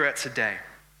 15 cigarettes a day.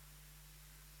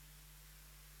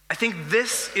 I think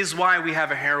this is why we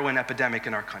have a heroin epidemic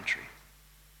in our country.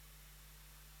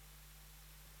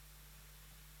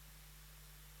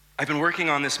 I've been working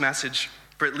on this message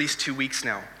for at least 2 weeks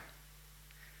now.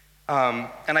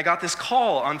 And I got this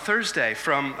call on Thursday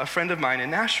from a friend of mine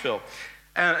in Nashville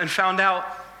and found out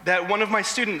that one of my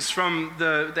students from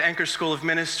the Anchor School of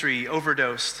Ministry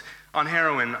overdosed on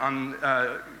heroin on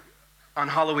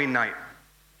Halloween night.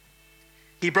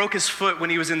 He broke his foot when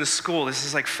he was in the school. This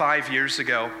is like 5 years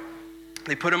ago.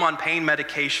 They put him on pain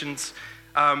medications,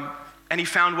 and he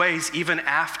found ways, even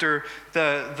after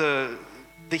the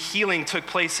healing took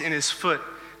place in his foot,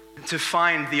 to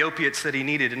find the opiates that he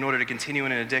needed in order to continue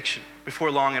in an addiction.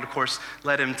 Before long, it of course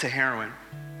led him to heroin.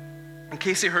 And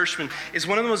Casey Hirschman is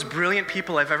one of the most brilliant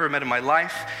people I've ever met in my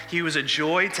life. He was a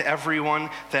joy to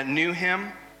everyone that knew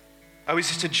him. I always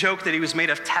used to joke that he was made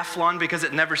of Teflon because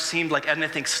it never seemed like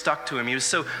anything stuck to him. He was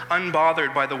so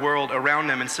unbothered by the world around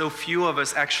him, and so few of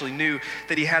us actually knew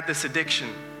that he had this addiction.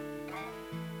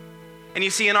 And you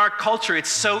see, in our culture, it's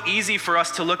so easy for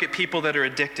us to look at people that are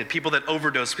addicted, people that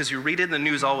overdose, because you read it in the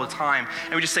news all the time,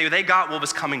 and we just say they got what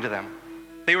was coming to them.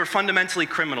 They were fundamentally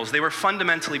criminals. They were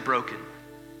fundamentally broken.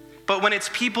 But when it's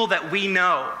people that we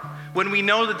know, when we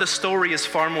know that the story is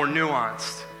far more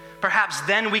nuanced, perhaps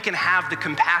then we can have the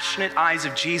compassionate eyes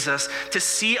of Jesus to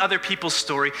see other people's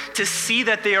story, to see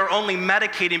that they are only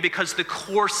medicating because the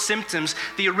core symptoms,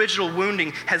 the original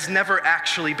wounding, has never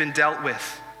actually been dealt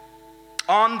with.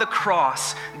 On the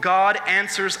cross, God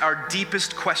answers our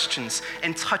deepest questions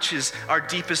and touches our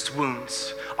deepest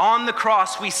wounds. On the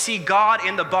cross, we see God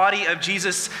in the body of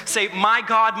Jesus say, my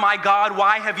God,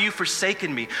 why have you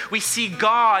forsaken me?" We see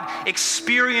God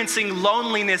experiencing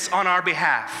loneliness on our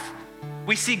behalf.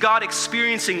 We see God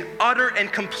experiencing utter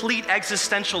and complete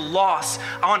existential loss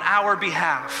on our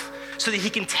behalf, so that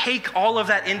he can take all of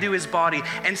that into his body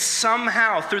and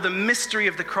somehow, through the mystery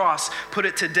of the cross, put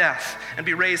it to death and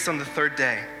be raised on the third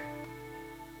day.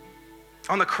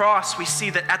 On the cross, we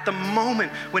see that at the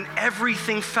moment when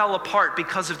everything fell apart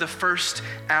because of the first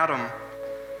Adam,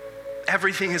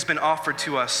 everything has been offered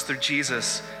to us through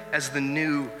Jesus as the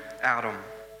new Adam.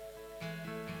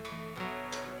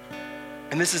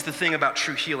 And this is the thing about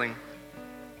true healing.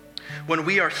 When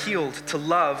we are healed to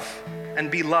love and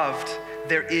be loved,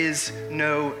 there is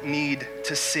no need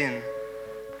to sin.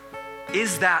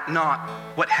 Is that not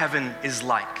what heaven is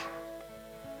like?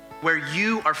 Where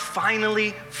you are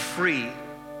finally free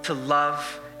to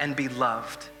love and be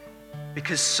loved.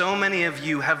 Because so many of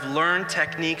you have learned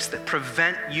techniques that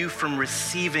prevent you from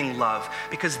receiving love,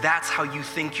 because that's how you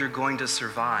think you're going to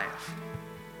survive.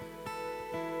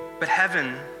 But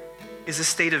heaven is a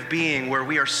state of being where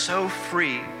we are so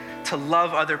free to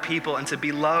love other people and to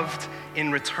be loved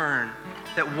in return,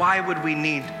 that why would we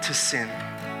need to sin?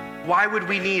 Why would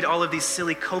we need all of these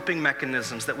silly coping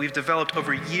mechanisms that we've developed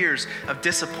over years of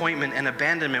disappointment and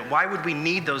abandonment? Why would we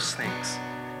need those things?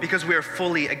 Because we are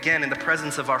fully, again, in the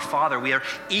presence of our Father. We are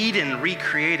Eden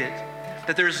recreated,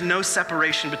 that there is no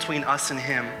separation between us and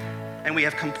him, and we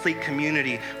have complete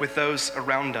community with those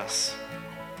around us.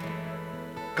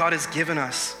 God has given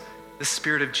us the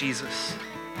Spirit of Jesus,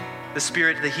 the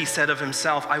Spirit that he said of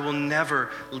himself, "I will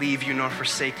never leave you nor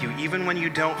forsake you," even when you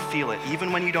don't feel it,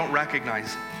 even when you don't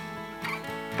recognize it.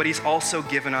 But he's also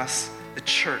given us the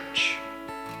church.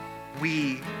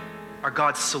 We are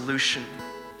God's solution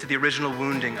to the original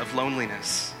wounding of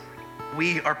loneliness.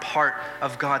 We are part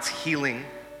of God's healing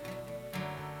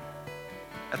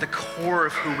at the core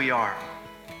of who we are.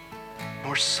 And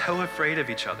we're so afraid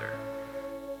of each other.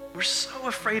 We're so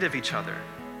afraid of each other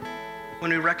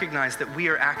when we recognize that we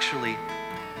are actually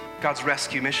God's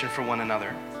rescue mission for one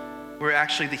another. We're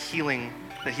actually the healing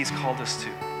that he's called us to.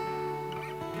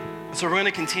 So we're going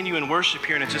to continue in worship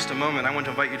here in just a moment. I want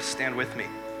to invite you to stand with me.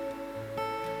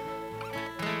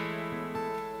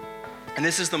 And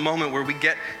this is the moment where we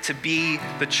get to be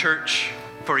the church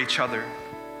for each other.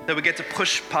 That we get to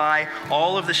push by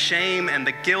all of the shame and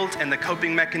the guilt and the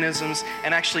coping mechanisms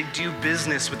and actually do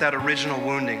business with that original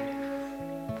wounding.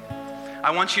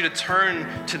 I want you to turn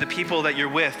to the people that you're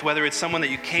with, whether it's someone that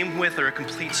you came with or a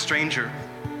complete stranger.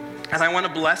 And I want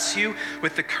to bless you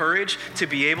with the courage to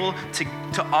be able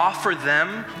to offer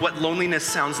them what loneliness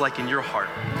sounds like in your heart,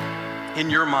 in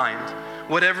your mind.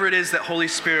 Whatever it is that Holy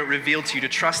Spirit revealed to you, to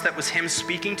trust that was him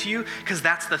speaking to you, because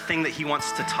that's the thing that he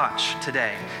wants to touch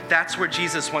today. That's where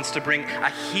Jesus wants to bring a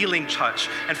healing touch.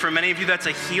 And for many of you, that's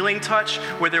a healing touch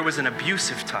where there was an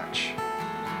abusive touch.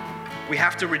 We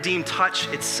have to redeem touch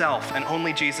itself, and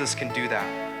only Jesus can do that.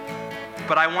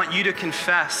 But I want you to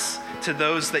confess to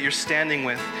those that you're standing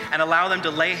with and allow them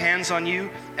to lay hands on you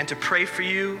and to pray for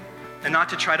you, and not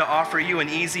to try to offer you an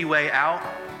easy way out,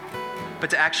 but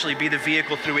to actually be the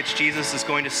vehicle through which Jesus is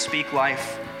going to speak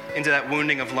life into that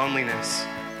wounding of loneliness.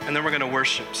 And then we're going to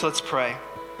worship. So let's pray.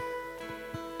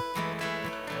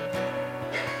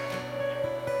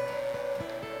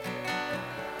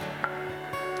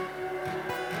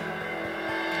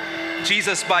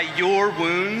 Jesus, by your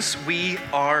wounds, we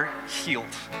are healed.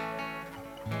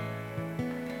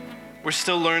 We're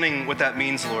still learning what that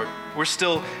means, Lord. We're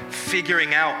still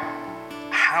figuring out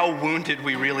how wounded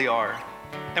we really are.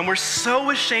 And we're so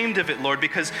ashamed of it, Lord,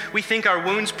 because we think our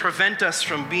wounds prevent us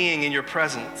from being in your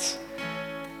presence.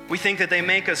 We think that they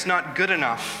make us not good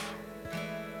enough.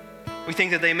 We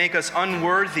think that they make us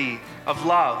unworthy of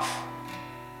love.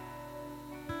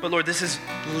 But Lord, this is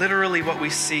literally what we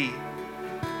see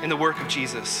in the work of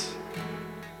Jesus,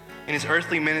 in his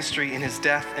earthly ministry, in his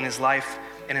death and his life,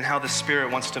 and in how the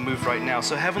Spirit wants to move right now.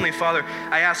 So Heavenly Father,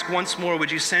 I ask once more,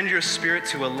 would you send your Spirit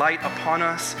to alight upon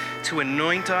us, to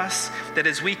anoint us, that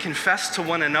as we confess to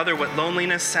one another what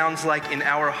loneliness sounds like in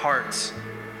our hearts,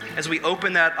 as we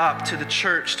open that up to the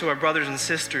church, to our brothers and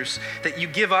sisters, that you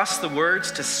give us the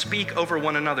words to speak over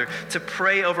one another, to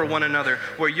pray over one another,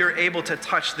 where you're able to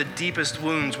touch the deepest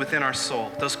wounds within our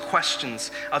soul, those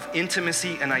questions of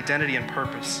intimacy and identity and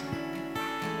purpose.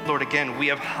 Lord, again, we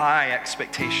have high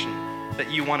expectation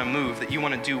that you want to move, that you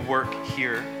want to do work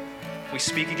here. We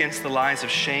speak against the lies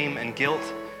of shame and guilt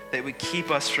that would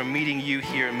keep us from meeting you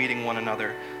here and meeting one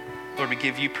another. Lord, we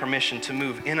give you permission to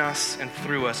move in us and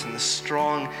through us in the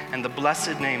strong and the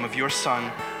blessed name of your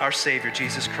Son, our Savior,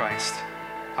 Jesus Christ.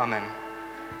 Amen.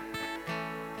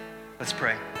 Let's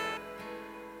pray.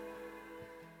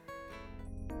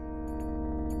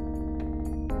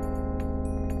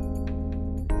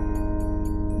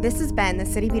 This has been the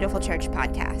City Beautiful Church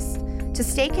podcast. To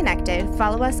stay connected,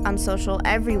 follow us on social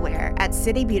everywhere at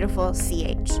City Beautiful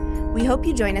CH. We hope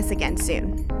you join us again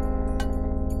soon.